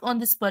can click on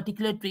this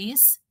particular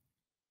trace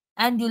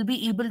and you'll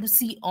be able to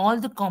see all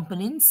the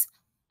components,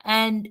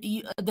 and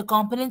the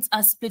components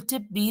are split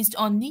up based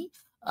on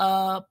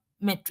the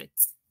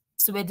metrics.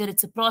 So whether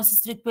it's a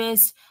process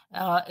request,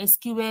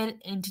 SQL,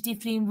 entity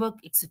framework,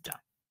 etc.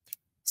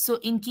 So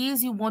in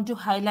case you want to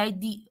highlight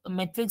the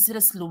metrics that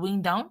are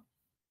slowing down,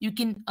 you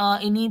can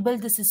enable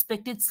the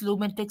suspected slow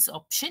metrics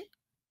option,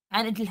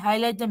 and it will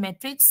highlight the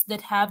metrics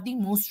that have the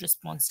most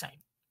response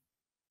time.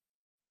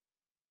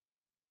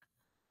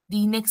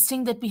 The next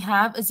thing that we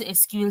have is the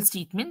SQL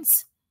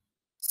statements.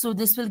 So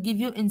this will give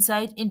you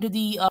insight into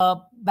the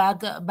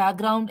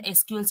background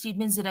SQL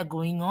statements that are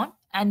going on,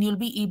 and you'll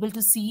be able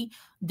to see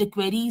the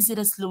queries that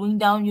are slowing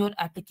down your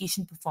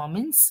application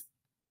performance.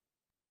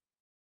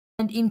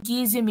 And in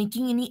case you're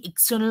making any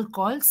external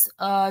calls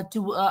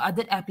to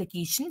other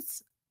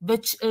applications,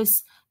 which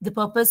is the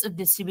purpose of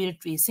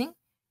distributed tracing,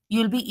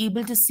 you'll be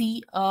able to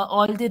see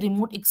all the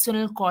remote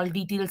external call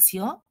details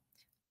here,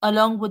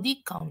 along with the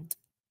count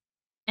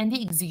and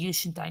the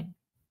execution time.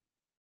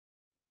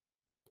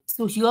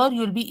 So here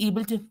you'll be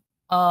able to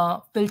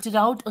filter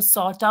out or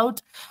sort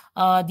out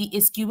the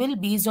SQL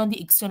based on the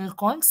external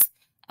calls,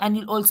 and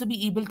you'll also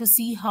be able to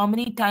see how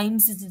many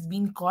times this is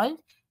being called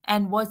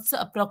and what's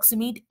the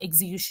approximate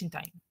execution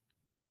time.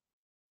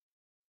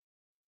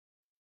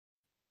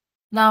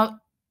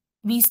 Now,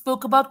 we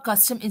spoke about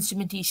custom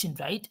instrumentation,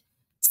 right?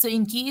 So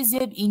in case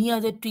you have any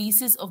other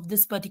traces of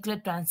this particular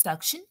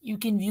transaction, you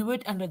can view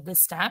it under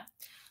this tab.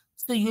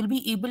 So you'll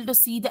be able to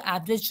see the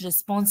average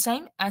response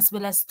time as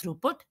well as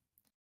throughput.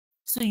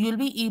 So you'll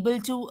be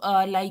able to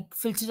like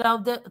filter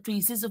out the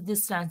traces of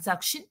this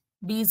transaction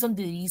based on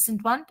the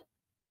recent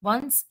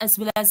ones as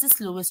well as the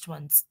slowest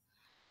ones.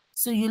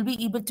 So you'll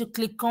be able to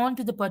click on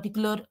to the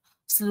particular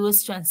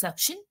slowest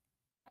transaction,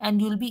 and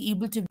you'll be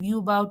able to view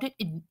about it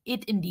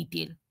in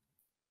detail.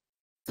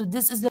 So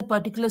this is the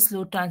particular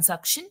slow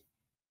transaction.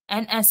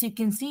 And as you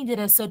can see, there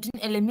are certain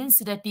elements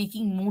that are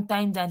taking more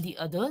time than the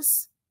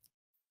others.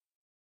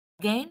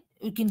 Again,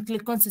 you can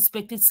click on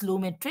suspected slow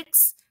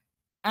metrics,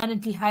 and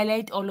it will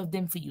highlight all of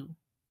them for you.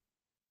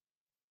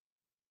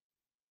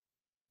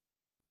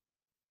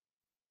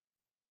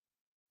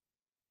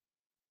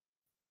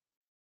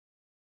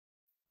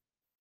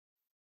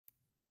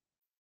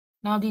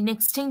 Now, the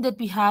next thing that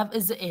we have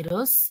is the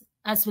errors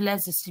as well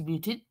as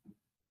distributed.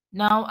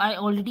 Now, I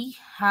already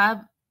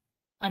have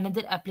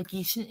another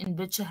application in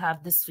which I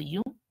have this for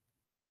you.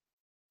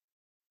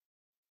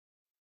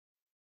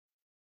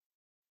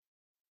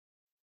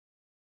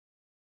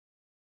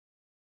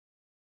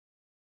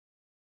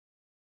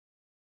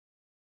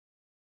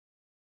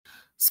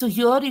 So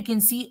here you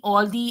can see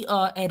all the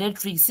error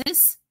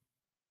traces.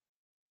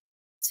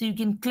 So you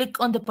can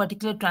click on the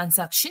particular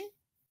transaction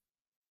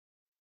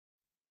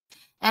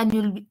and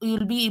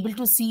you'll be able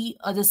to see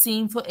the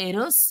same for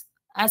errors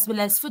as well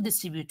as for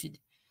distributed.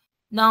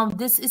 Now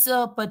this is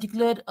a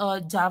particular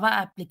Java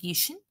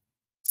application,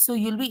 so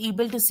you'll be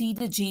able to see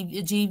the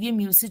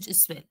JVM usage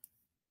as well.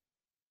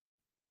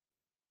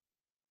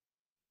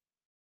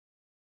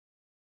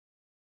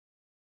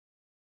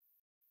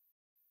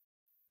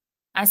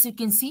 As you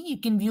can see, you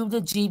can view the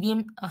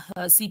JVM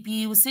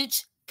CPU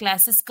usage,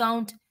 classes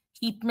count,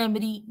 heap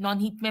memory,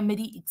 non-heap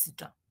memory,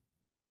 etc.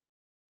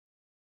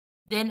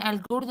 Then I'll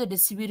go to the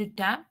distributed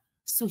tab.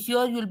 So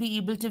here you'll be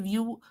able to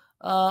view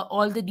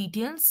all the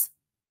details,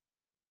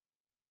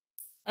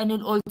 and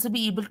you'll also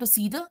be able to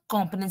see the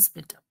component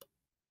split up.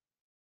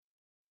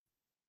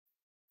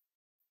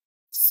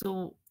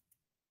 So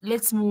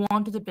let's move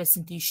on to the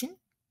presentation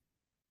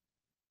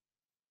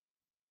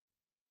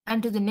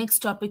and to the next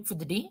topic for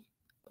the day,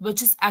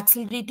 which is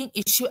accelerating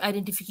issue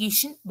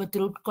identification with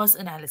root cause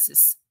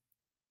analysis.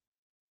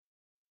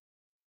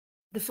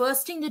 The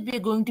first thing that we are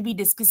going to be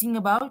discussing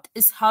about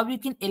is how you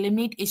can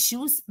eliminate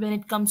issues when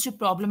it comes to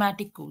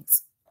problematic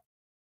codes.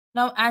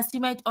 Now, as you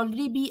might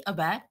already be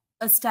aware,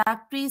 a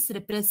stack trace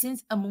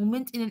represents a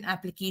moment in an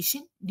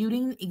application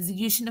during the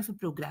execution of a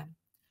program.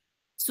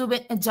 So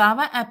when a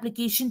Java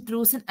application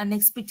throws an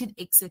unexpected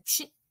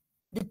exception,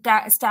 the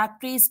stack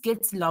trace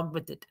gets logged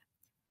with it.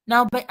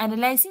 Now, by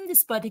analyzing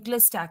this particular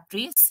stack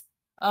trace,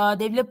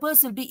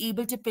 developers will be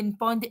able to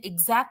pinpoint the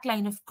exact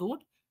line of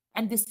code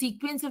and the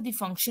sequence of the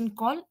function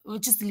call,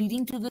 which is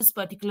leading to this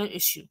particular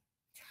issue.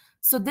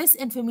 So this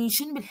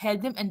information will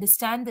help them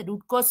understand the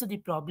root cause of the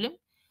problem,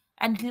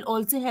 and it will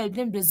also help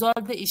them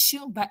resolve the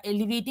issue by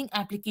elevating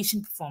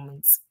application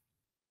performance.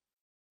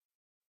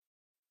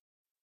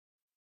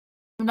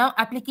 Now,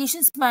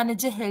 Applications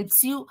Manager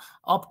helps you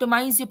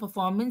optimize your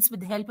performance with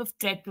the help of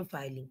thread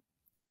profiling.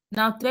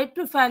 Now, thread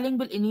profiling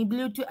will enable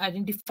you to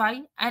identify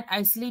and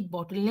isolate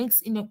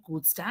bottlenecks in your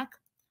code stack.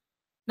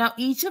 Now,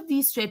 each of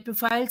these thread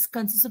profiles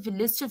consists of a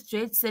list of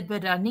threads that were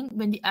running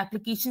when the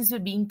applications were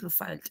being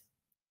profiled.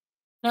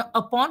 Now,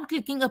 upon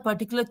clicking a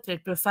particular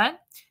thread profile,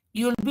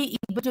 you will be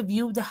able to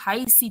view the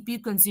high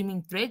CPU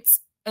consuming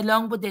threads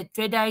along with their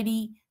thread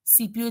ID,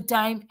 CPU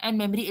time, and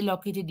memory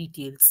allocated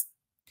details.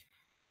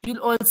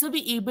 You'll also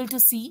be able to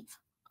see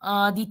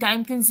the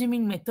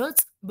time-consuming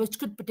methods, which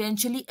could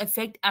potentially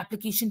affect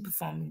application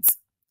performance.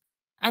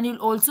 And you'll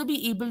also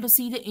be able to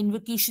see the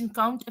invocation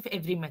count of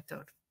every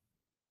method.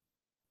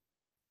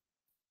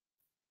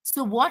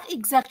 So what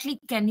exactly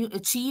can you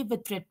achieve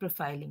with thread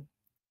profiling?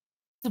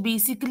 So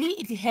basically,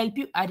 it will help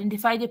you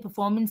identify the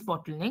performance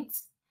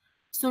bottlenecks.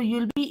 So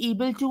you'll be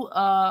able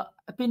to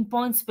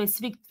pinpoint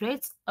specific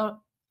threads or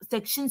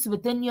sections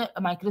within your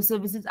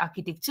microservices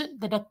architecture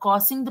that are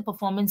causing the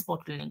performance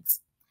bottlenecks.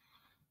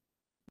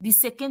 The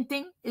second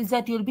thing is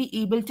that you'll be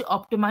able to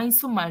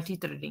optimize for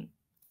multi-threading.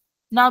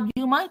 Now,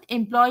 you might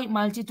employ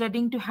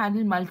multi-threading to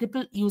handle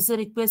multiple user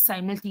requests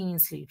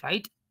simultaneously,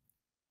 right?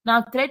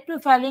 Now, thread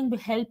profiling will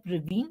help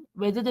reveal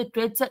whether the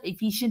threads are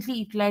efficiently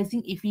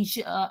utilizing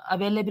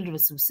available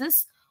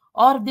resources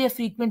or they are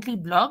frequently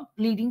blocked,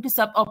 leading to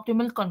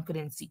suboptimal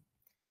concurrency.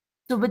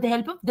 So with the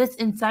help of this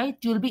insight,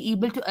 you'll be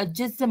able to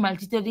adjust the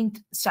multi-threading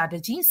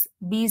strategies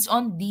based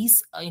on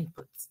these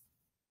inputs.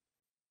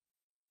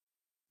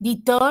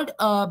 The third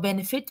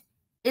benefit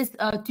is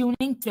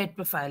tuning thread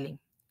profiling.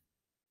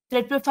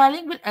 Thread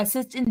profiling will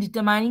assist in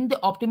determining the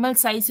optimal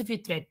size of your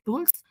thread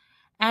pools,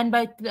 and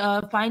by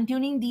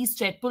fine-tuning these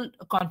thread pool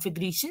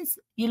configurations,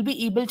 you'll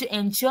be able to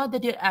ensure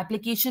that your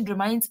application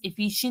remains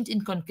efficient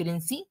in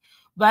concurrency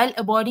while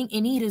avoiding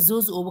any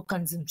resource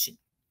overconsumption.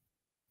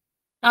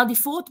 Now, the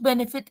fourth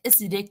benefit is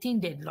detecting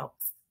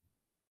deadlocks.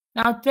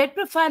 Now, thread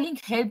profiling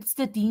helps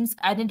the teams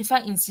identify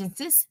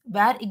instances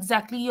where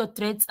exactly your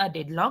threads are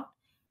deadlocked,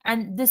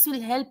 and this will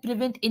help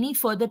prevent any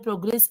further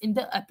progress in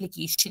the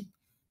application,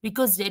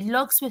 because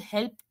deadlocks will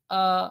help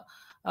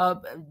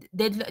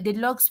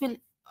deadlocks will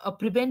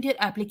prevent your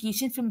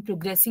application from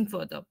progressing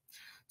further.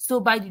 So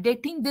by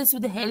detecting this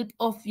with the help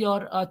of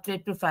your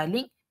thread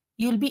profiling,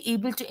 you'll be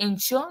able to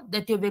ensure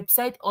that your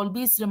website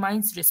always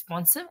remains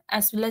responsive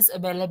as well as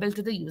available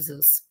to the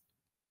users.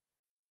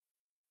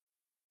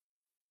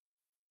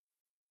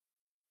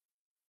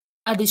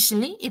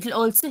 Additionally, it will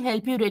also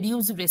help you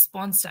reduce the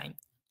response time.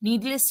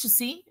 Needless to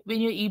say, when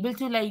you're able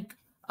to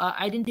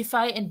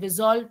identify and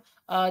resolve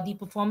the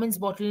performance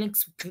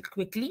bottlenecks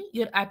quickly,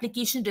 your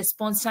application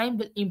response time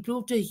will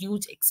improve to a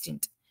huge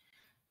extent.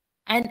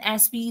 And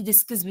as we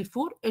discussed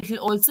before, it will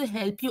also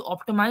help you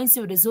optimize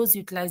your resource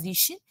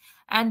utilization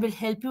and will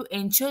help you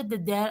ensure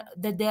that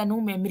there are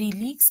no memory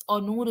leaks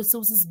or no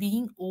resources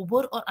being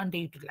over or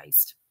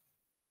underutilized.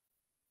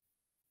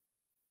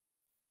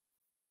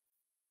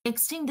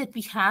 Next thing that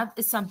we have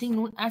is something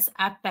known as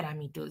app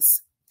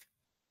parameters.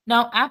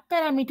 Now, app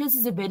parameters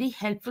is a very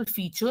helpful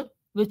feature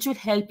which will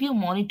help you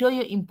monitor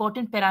your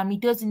important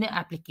parameters in your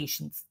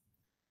applications.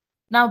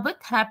 Now, with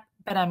app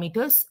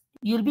parameters,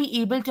 you'll be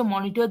able to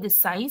monitor the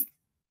size,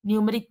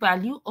 numeric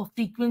value, or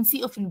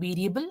frequency of a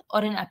variable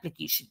or an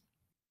application.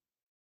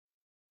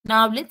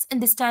 Now let's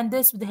understand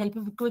this with the help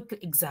of a quick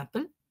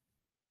example.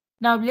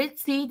 Now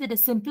let's say that a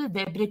simple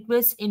web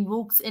request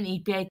invokes an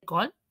API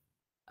call,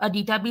 a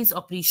database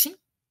operation,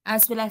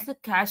 as well as a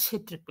cache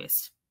hit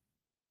request.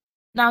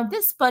 Now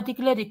this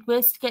particular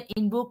request can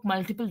invoke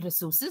multiple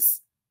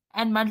resources,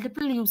 and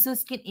multiple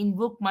users can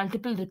invoke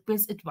multiple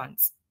requests at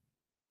once.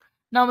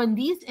 Now in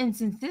these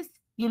instances,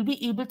 you'll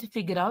be able to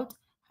figure out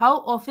how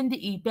often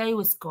the API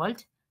was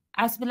called,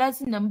 as well as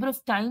the number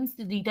of times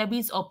the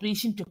database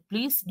operation took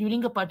place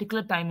during a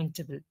particular time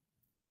interval.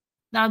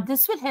 Now,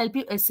 this will help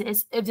you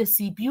assess if the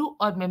CPU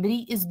or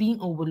memory is being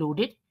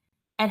overloaded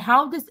and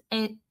how this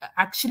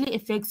actually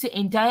affects your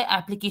entire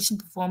application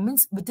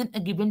performance within a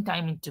given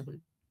time interval.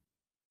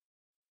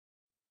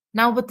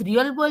 Now, with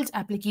real-world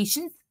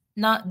applications,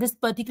 now this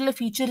particular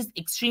feature is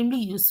extremely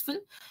useful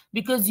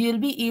because you'll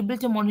be able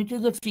to monitor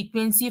the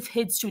frequency of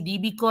hits to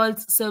DB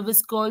calls,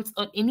 service calls,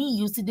 or any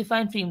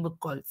user-defined framework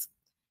calls.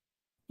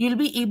 You'll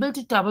be able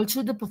to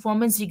troubleshoot the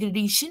performance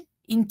degradation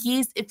in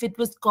case if it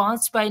was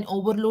caused by an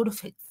overload of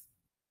hits.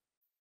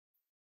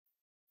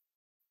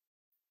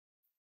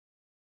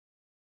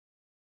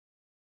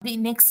 The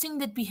next thing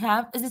that we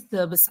have is a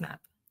service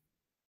map.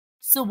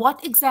 So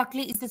what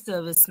exactly is the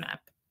service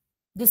map?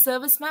 The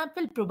service map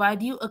will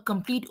provide you a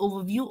complete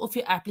overview of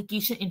your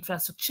application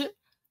infrastructure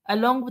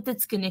along with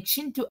its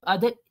connection to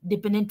other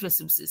dependent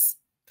resources.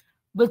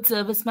 With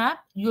service map,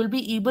 you'll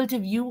be able to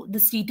view the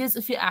status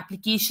of your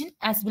application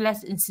as well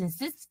as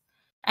instances,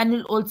 and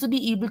you'll also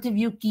be able to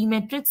view key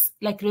metrics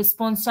like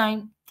response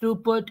time,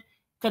 throughput,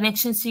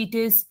 connection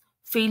status,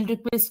 failed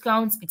request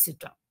counts,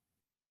 etc.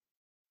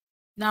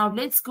 Now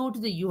let's go to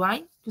the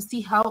UI to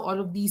see how all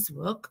of these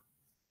work.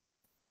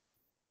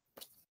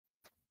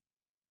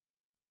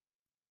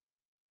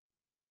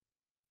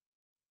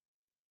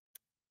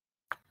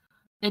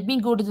 Let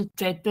me go to the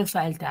thread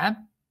profile tab.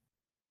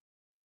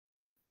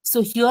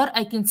 So here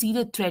I can see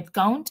the thread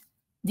count,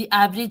 the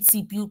average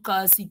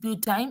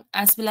CPU time,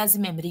 as well as the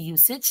memory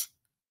usage.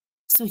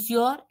 So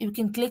here you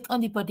can click on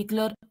the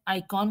particular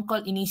icon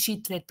called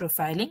Initiate Thread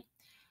Profiling,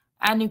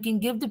 and you can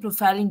give the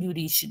profiling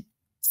duration.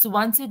 So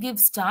once you give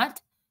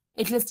start,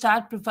 it will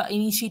start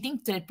initiating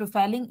thread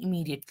profiling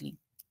immediately.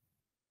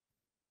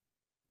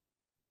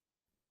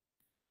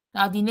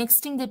 Now the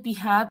next thing that we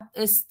have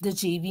is the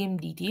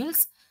JVM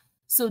details.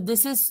 So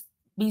this is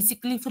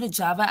basically for a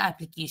Java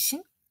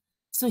application.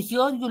 So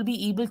here you'll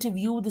be able to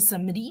view the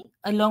summary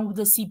along with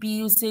the CPU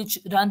usage,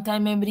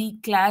 runtime memory,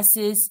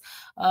 classes,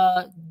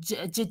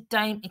 JIT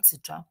time,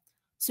 etc.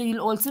 So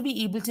you'll also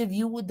be able to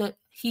view the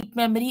heap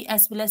memory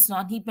as well as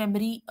non-heap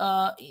memory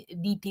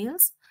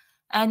details.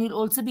 And you'll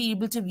also be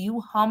able to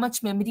view how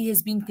much memory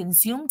has been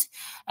consumed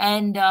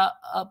and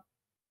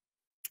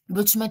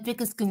which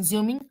metric is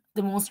consuming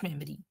the most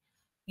memory.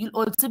 You'll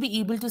also be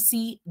able to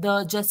see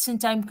the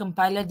just-in-time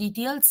compiler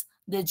details,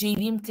 the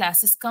JVM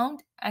classes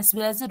count, as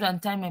well as the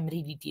runtime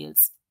memory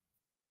details.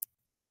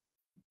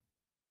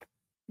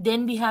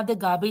 Then we have the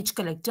garbage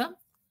collector.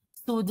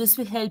 So this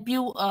will help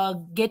you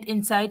get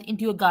insight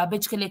into your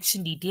garbage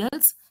collection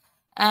details,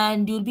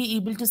 and you'll be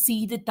able to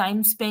see the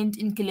time spent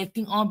in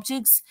collecting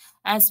objects,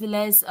 as well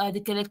as the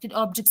collected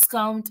objects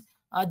count,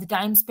 the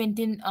time spent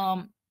in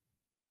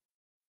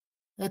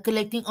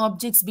collecting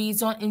objects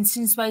based on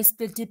instance-wise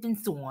split tip, and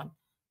so on.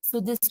 So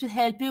this will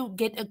help you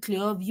get a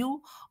clear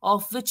view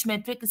of which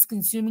metric is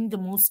consuming the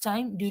most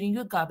time during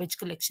your garbage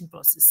collection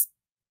process.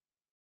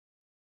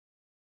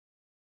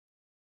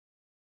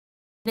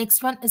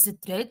 Next one is the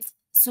threads.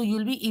 So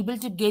you'll be able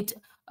to get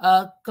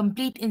a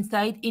complete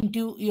insight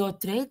into your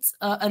threads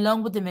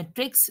along with the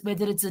metrics,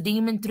 whether it's the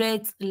daemon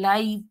threads,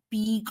 live,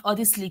 peak, or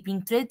the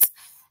sleeping threads.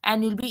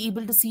 And you'll be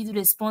able to see the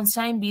response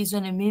time based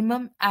on a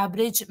minimum,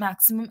 average,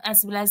 maximum,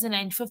 as well as a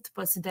 95th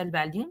percentile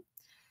value.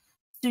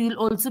 So you'll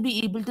also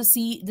be able to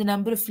see the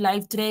number of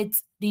live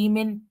threads,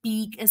 daemon,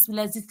 peak, as well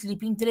as the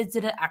sleeping threads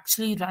that are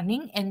actually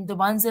running and the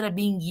ones that are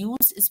being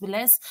used, as well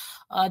as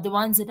the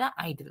ones that are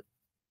idle.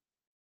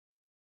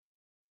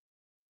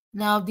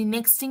 Now, the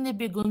next thing that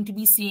we're going to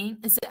be seeing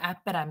is the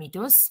app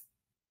parameters.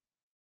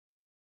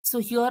 So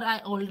here I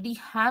already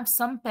have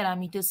some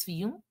parameters for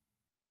you.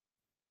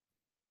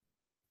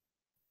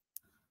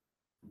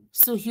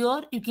 So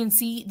here you can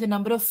see the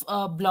number of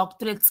block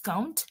threads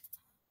count.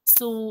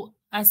 So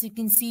as you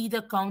can see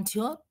the count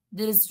here,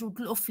 there is a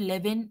total of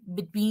 11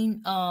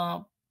 between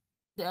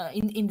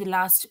in the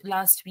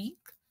last week.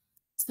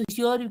 So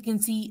here you can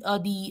see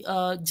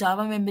the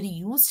Java memory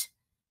used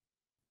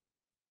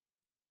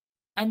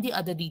and the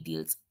other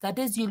details. That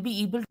is, you'll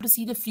be able to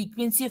see the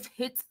frequency of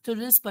hits to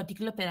this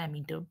particular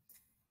parameter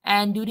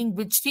and during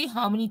which day,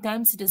 how many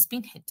times it has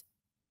been hit.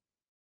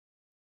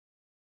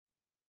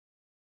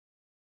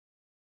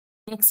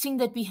 Next thing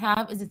that we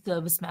have is the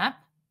service map.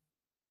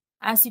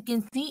 As you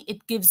can see,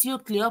 it gives you a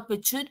clear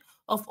picture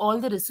of all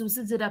the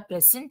resources that are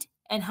present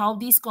and how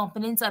these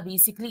components are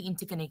basically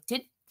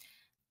interconnected.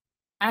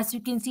 As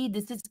you can see,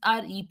 this is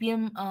our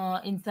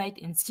APM Insight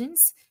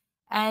instance,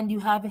 and you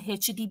have a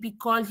HTTP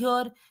call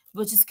here,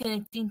 which is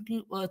connecting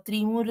to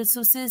 3 more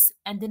resources,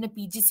 and then a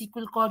PG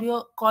SQL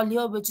call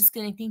here, which is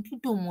connecting to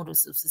 2 more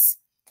resources.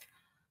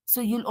 So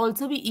you'll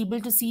also be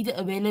able to see the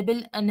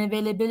available,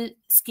 unavailable,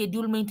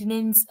 schedule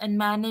maintenance, and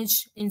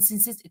manage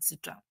instances,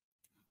 etc.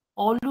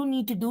 All you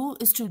need to do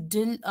is to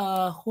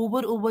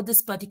hover over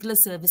this particular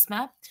service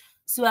map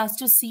so as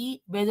to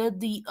see whether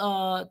the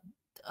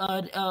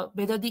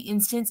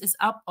instance is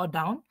up or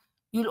down.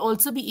 You'll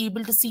also be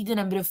able to see the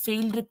number of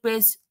failed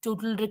requests,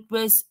 total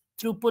requests,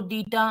 throughput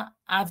data,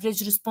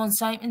 average response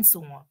time, and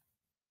so on.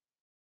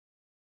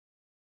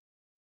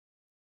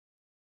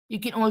 You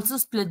can also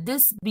split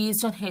this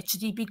based on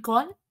HTTP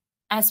call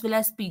as well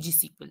as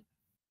PGSQL.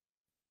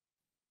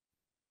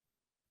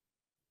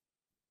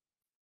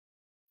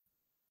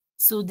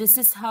 So this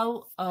is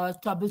how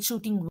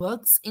troubleshooting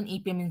works in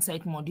APM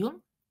Insight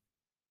module.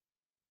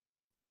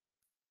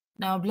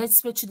 Now let's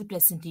switch to the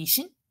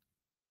presentation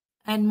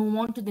and move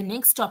on to the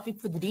next topic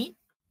for the day,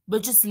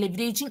 which is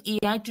leveraging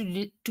AI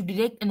to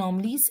detect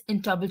anomalies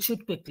and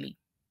troubleshoot quickly.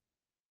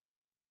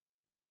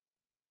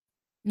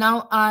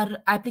 Now, our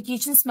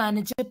applications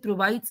manager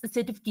provides a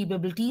set of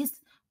capabilities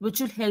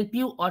which will help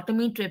you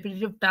automate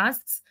repetitive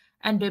tasks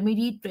and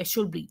remediate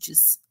threshold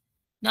breaches.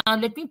 Now,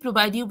 let me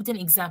provide you with an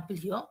example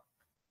here.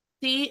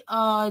 Say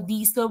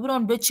the server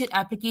on which your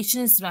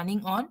application is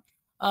running on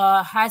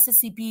has a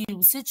CPU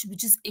usage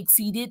which is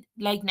exceeded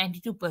like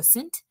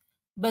 92%,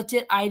 but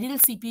your ideal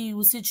CPU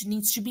usage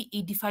needs to be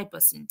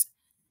 85%.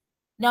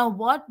 Now,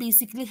 what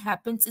basically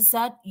happens is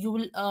that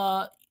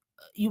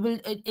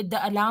the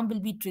alarm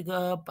will be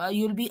triggered,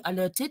 you'll be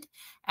alerted,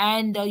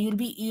 and you'll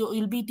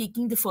be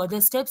taking the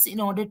further steps in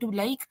order to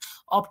like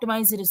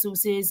optimize the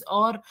resources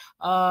or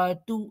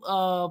to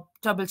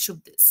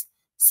troubleshoot this.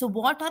 So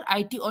what our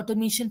IT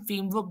automation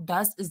framework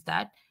does is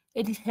that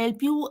it'll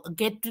help you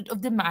get rid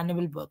of the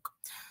manual work.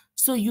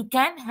 So you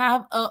can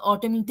have a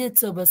automated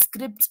server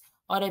script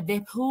or a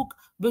webhook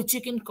which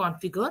you can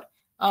configure,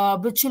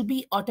 which will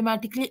be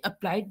automatically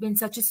applied when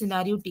such a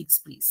scenario takes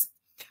place.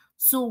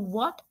 So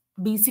what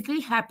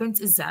basically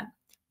happens is that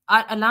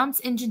our alarms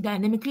engine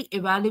dynamically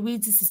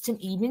evaluates the system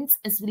events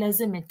as well as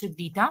the metric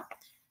data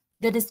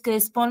that is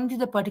corresponding to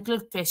the particular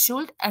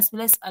threshold as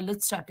well as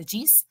alert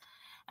strategies.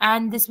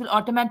 And this will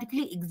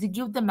automatically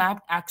execute the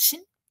mapped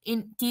action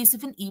in case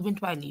of an event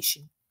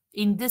violation.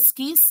 In this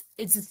case,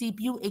 it's the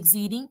CPU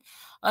exceeding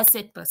a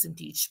set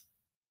percentage.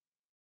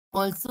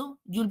 Also,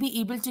 you'll be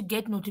able to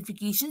get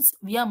notifications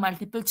via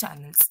multiple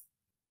channels.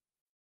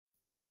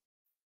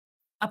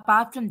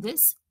 Apart from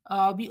this,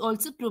 we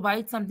also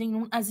provide something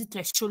known as a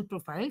threshold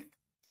profile.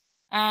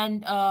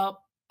 And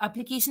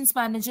Applications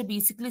Manager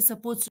basically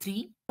supports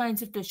three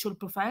kinds of threshold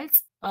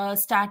profiles,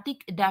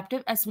 static,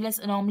 adaptive, as well as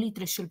anomaly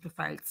threshold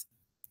profiles.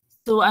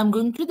 So I'm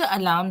going to the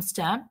alarms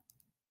tab.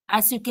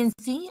 As you can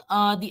see,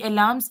 the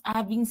alarms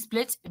have been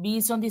split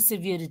based on the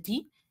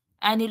severity,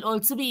 and you'll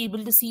also be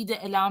able to see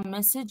the alarm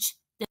message,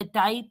 the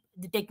type,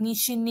 the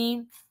technician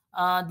name,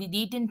 the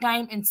date and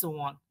time, and so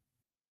on.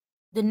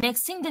 The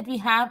next thing that we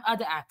have are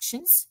the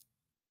actions.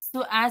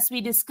 So as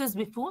we discussed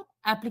before,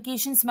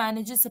 Applications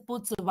Manager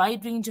supports a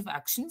wide range of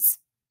actions.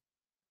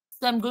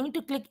 So I'm going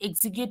to click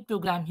Execute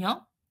Program here.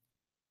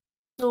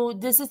 So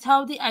this is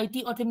how the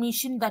IT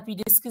automation that we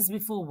discussed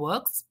before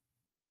works.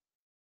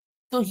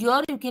 So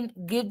here you can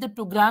give the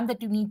program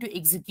that you need to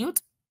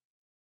execute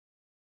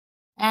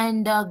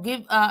and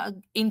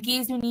in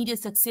case you need a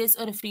success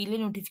or a failure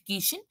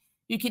notification,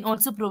 you can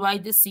also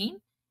provide the same.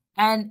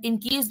 And in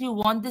case you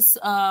want this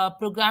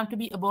program to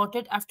be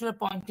aborted after a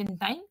point in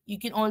time, you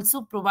can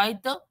also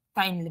provide the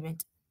time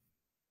limit.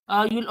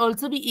 You'll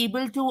also be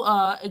able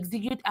to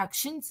execute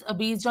actions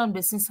based on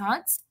business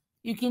hours.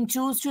 You can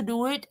choose to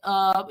do it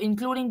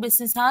including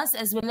business hours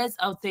as well as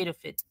outside of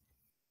it.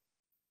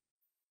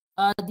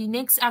 The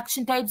next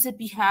action types that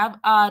we have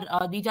are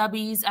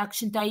database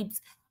action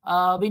types,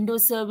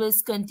 Windows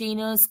service,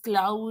 containers,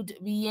 cloud,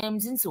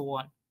 VMs, and so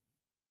on.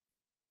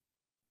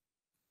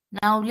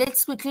 Now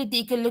let's quickly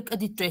take a look at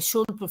the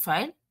threshold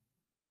profile.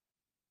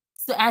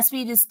 So as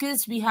we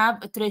discussed, we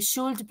have a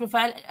threshold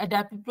profile,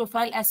 adaptive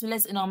profile, as well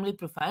as anomaly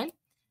profile.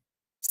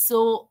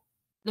 So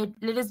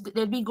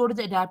let me go to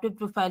the adaptive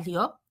profile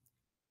here.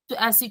 So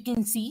as you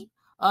can see,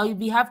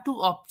 we have two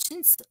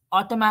options,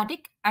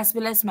 automatic as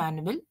well as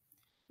manual.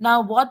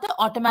 Now, what the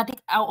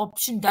automatic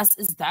option does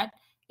is that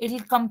it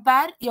will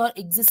compare your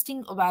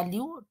existing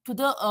value to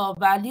the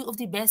value of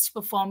the best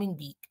performing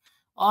week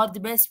or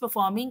the best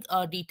performing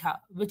data,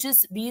 which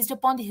is based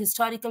upon the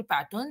historical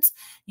patterns.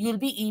 You'll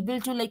be able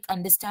to like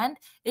understand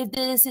if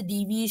there is a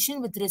deviation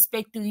with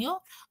respect to your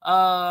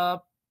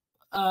to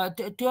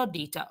your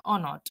data or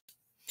not.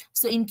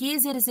 So in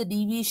case there is a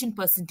deviation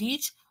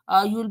percentage,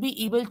 you will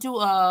be able to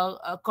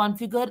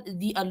configure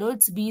the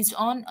alerts based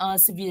on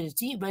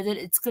severity, whether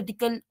it's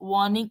critical,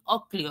 warning,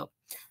 or clear.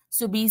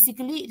 So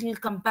basically, it will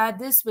compare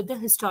this with the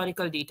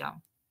historical data.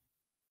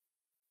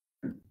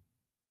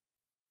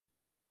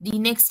 The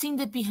next thing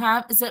that we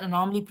have is an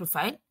anomaly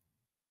profile.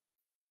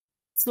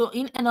 So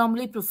in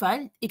anomaly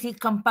profile, it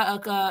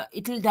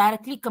will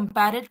directly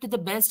compare it to the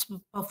best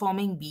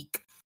performing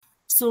week.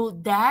 So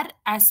there,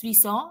 as we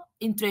saw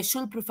in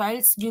threshold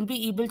profiles, you'll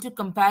be able to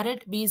compare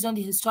it based on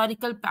the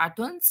historical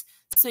patterns.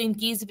 So in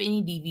case of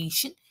any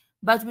deviation,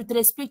 But with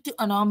respect to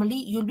anomaly,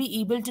 you'll be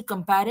able to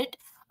compare it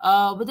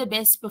with the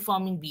best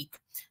performing week.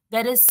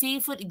 That is, say,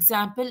 for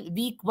example,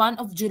 week 1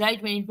 of July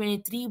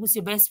 2023 was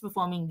your best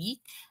performing week,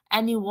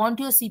 and you want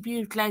your CPU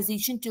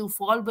utilization to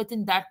fall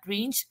within that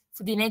range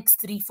for the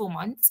next 3-4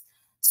 months.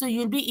 So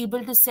you'll be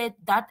able to set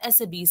that as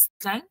a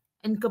baseline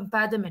and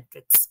compare the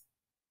metrics.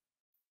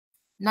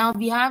 Now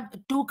we have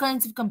two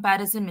kinds of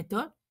comparison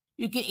method.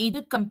 You can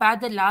either compare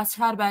the last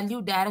hour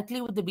value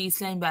directly with the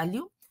baseline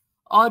value,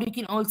 or you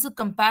can also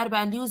compare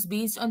values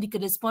based on the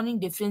corresponding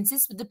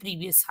differences with the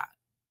previous hour.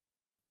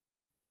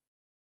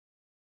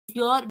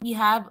 Here we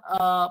have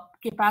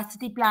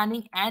capacity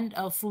planning and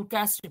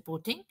forecast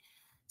reporting.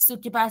 So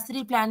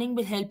capacity planning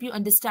will help you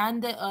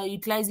understand the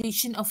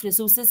utilization of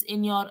resources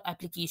in your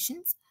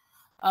applications,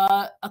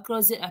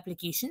 across your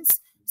applications.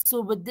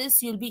 So with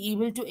this, you'll be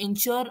able to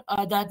ensure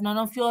that none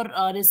of your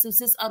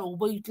resources are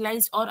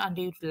overutilized or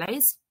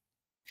underutilized.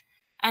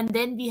 And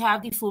then we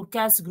have the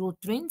forecast growth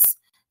trends.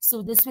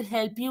 So this will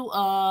help you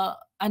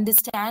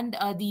understand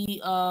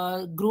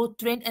the growth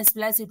trend as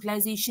well as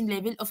utilization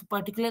level of a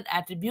particular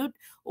attribute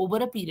over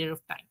a period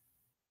of time.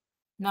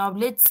 Now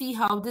let's see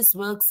how this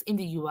works in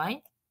the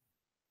UI.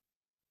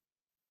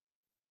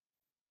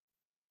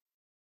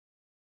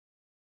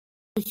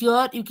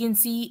 Here you can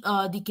see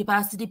the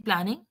capacity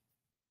planning.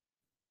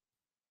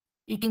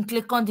 You can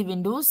click on the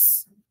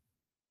windows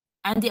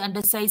and the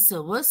undersized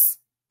servers.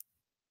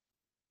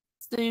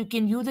 So you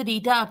can view the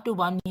data up to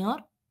 1 year,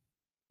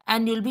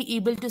 and you'll be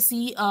able to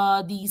see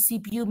the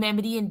CPU,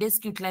 memory, and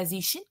disk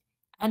utilization,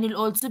 and you'll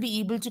also be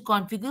able to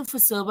configure for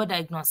server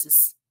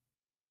diagnosis.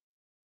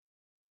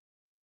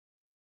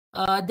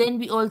 Then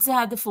we also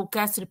have the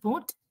forecast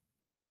report.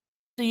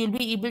 So you'll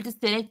be able to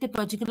select a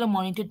particular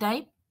monitor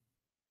type,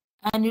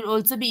 and you'll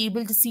also be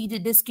able to see the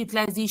disk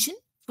utilization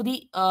for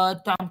the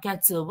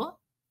Tomcat server,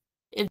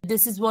 if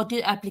this is what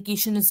your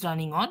application is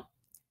running on.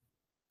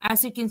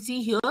 As you can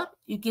see here,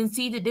 you can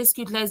see the disk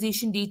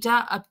utilization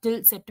data up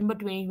till September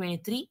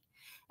 2023,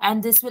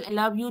 and this will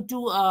allow you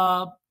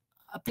to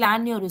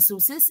plan your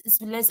resources as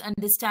well as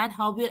understand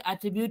how your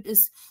attribute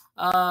is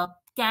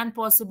can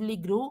possibly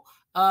grow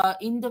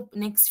in the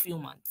next few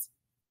months.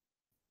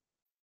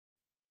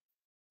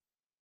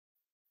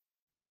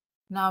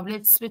 Now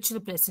let's switch to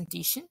the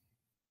presentation.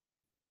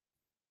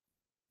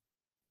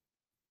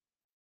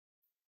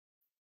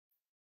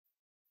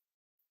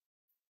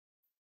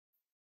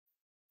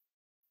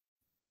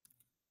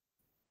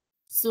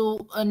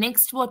 So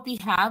next what we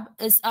have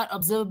is our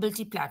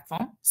observability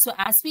platform. So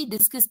as we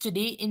discussed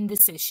today in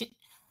this session,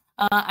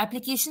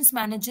 Applications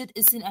Manager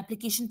is an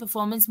application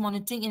performance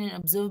monitoring and an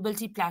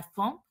observability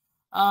platform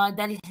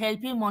that will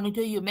help you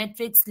monitor your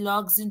metrics,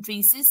 logs, and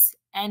traces.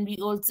 And we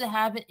also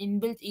have an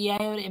inbuilt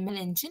AI or ML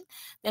engine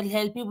that will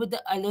help you with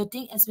the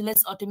alerting as well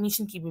as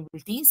automation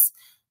capabilities.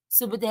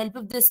 So with the help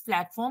of this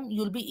platform,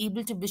 you'll be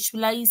able to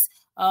visualize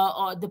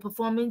the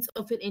performance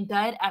of your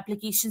entire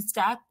application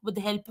stack with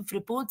the help of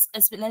reports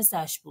as well as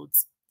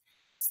dashboards.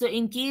 So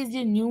in case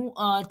you're new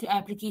to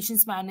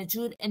Applications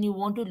Manager and you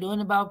want to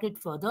learn about it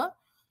further,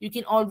 you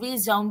can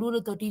always download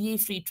a 30-day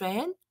free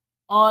trial.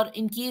 Or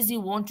in case you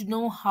want to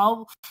know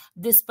how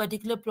this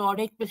particular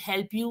product will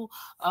help you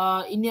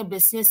in your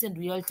business in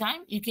real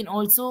time, you can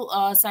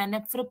also sign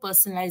up for a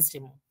personalized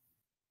demo.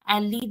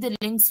 I'll leave the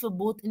links for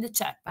both in the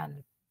chat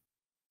panel.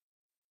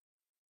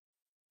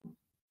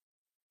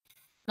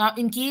 Now,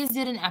 in case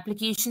you're an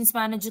Applications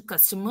Manager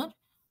customer,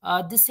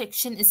 this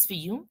section is for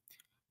you.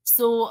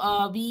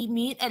 So we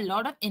made a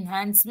lot of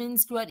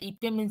enhancements to our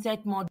APM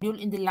Insight module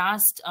in the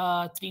last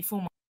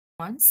 3-4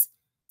 months.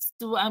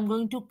 So I'm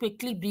going to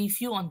quickly brief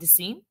you on the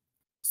same.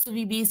 So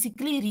we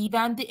basically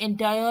revamped the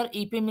entire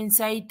APM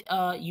Insight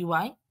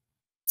UI.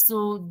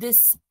 So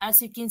this,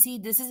 as you can see,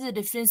 this is the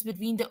difference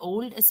between the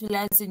old as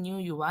well as the new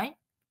UI.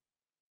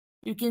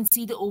 You can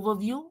see the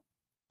overview,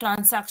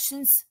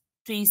 transactions,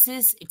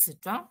 traces,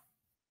 etc.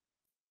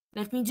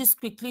 Let me just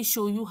quickly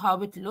show you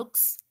how it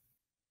looks.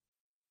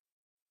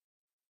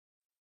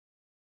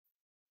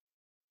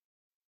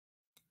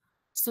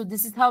 So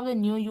this is how the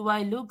new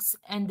UI looks,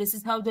 and this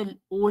is how the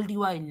old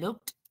UI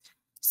looked.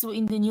 So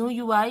in the new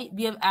UI,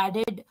 we have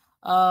added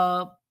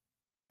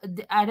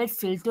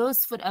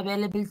filters for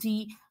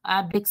availability,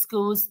 app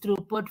scores,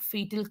 throughput,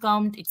 fatal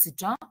count,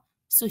 etc.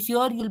 So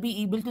here you'll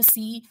be able to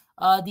see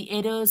the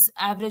errors,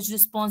 average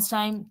response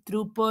time,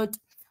 throughput,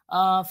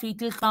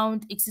 fatal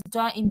count,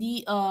 etc. in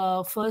the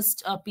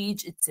first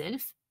page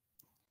itself.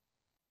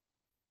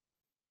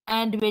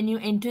 And when you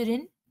enter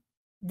in,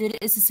 there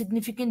is a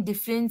significant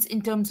difference in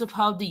terms of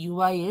how the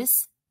UI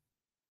is.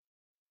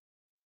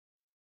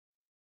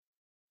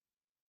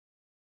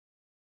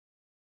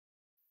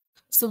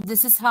 So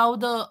this is how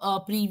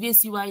the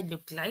previous UI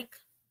looked like.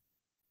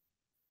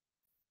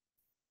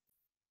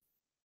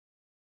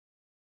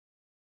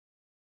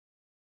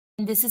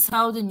 And this is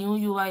how the new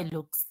UI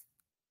looks.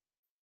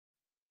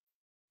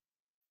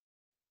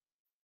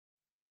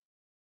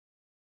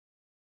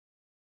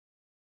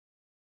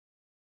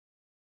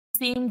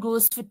 Same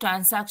goes for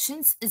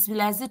transactions as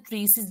well as the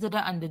traces that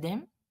are under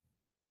them.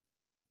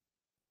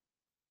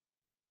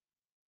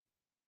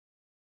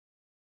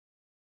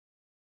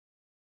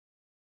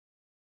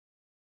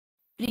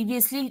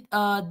 Previously,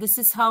 this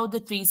is how the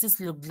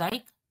traces looked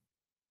like.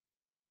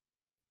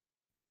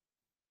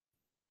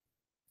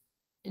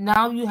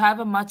 Now you have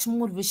a much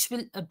more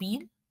visual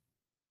appeal.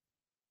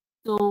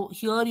 So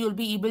here you'll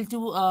be able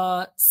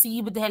to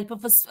see with the help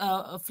of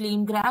a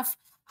flame graph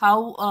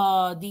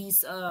how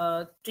these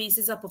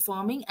traces are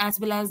performing, as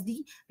well as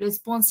the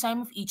response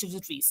time of each of the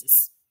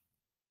traces.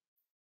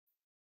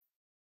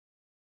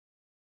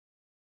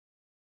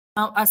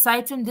 Now,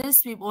 aside from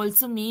this, we've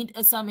also made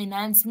some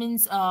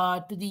enhancements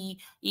to the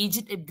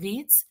agent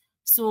upgrades.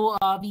 So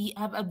we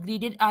have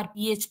upgraded our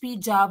PHP,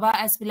 Java,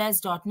 as well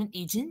as .NET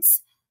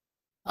agents.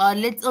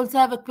 Let's also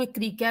have a quick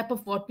recap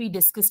of what we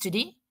discussed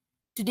today.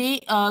 Today,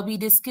 we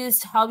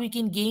discussed how you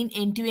can gain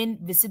end-to-end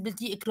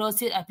visibility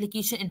across your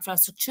application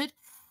infrastructure,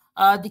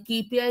 the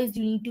KPIs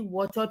you need to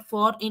watch out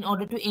for in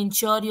order to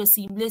ensure your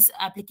seamless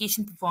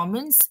application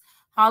performance,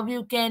 how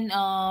you can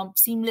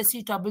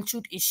seamlessly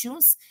troubleshoot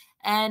issues,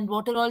 and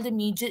what are all the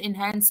major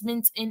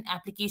enhancements in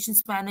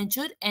Applications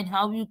Manager, and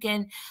how you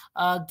can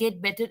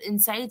get better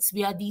insights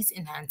via these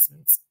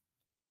enhancements.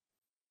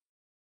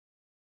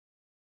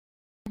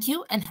 Thank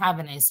you and have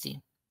a nice day.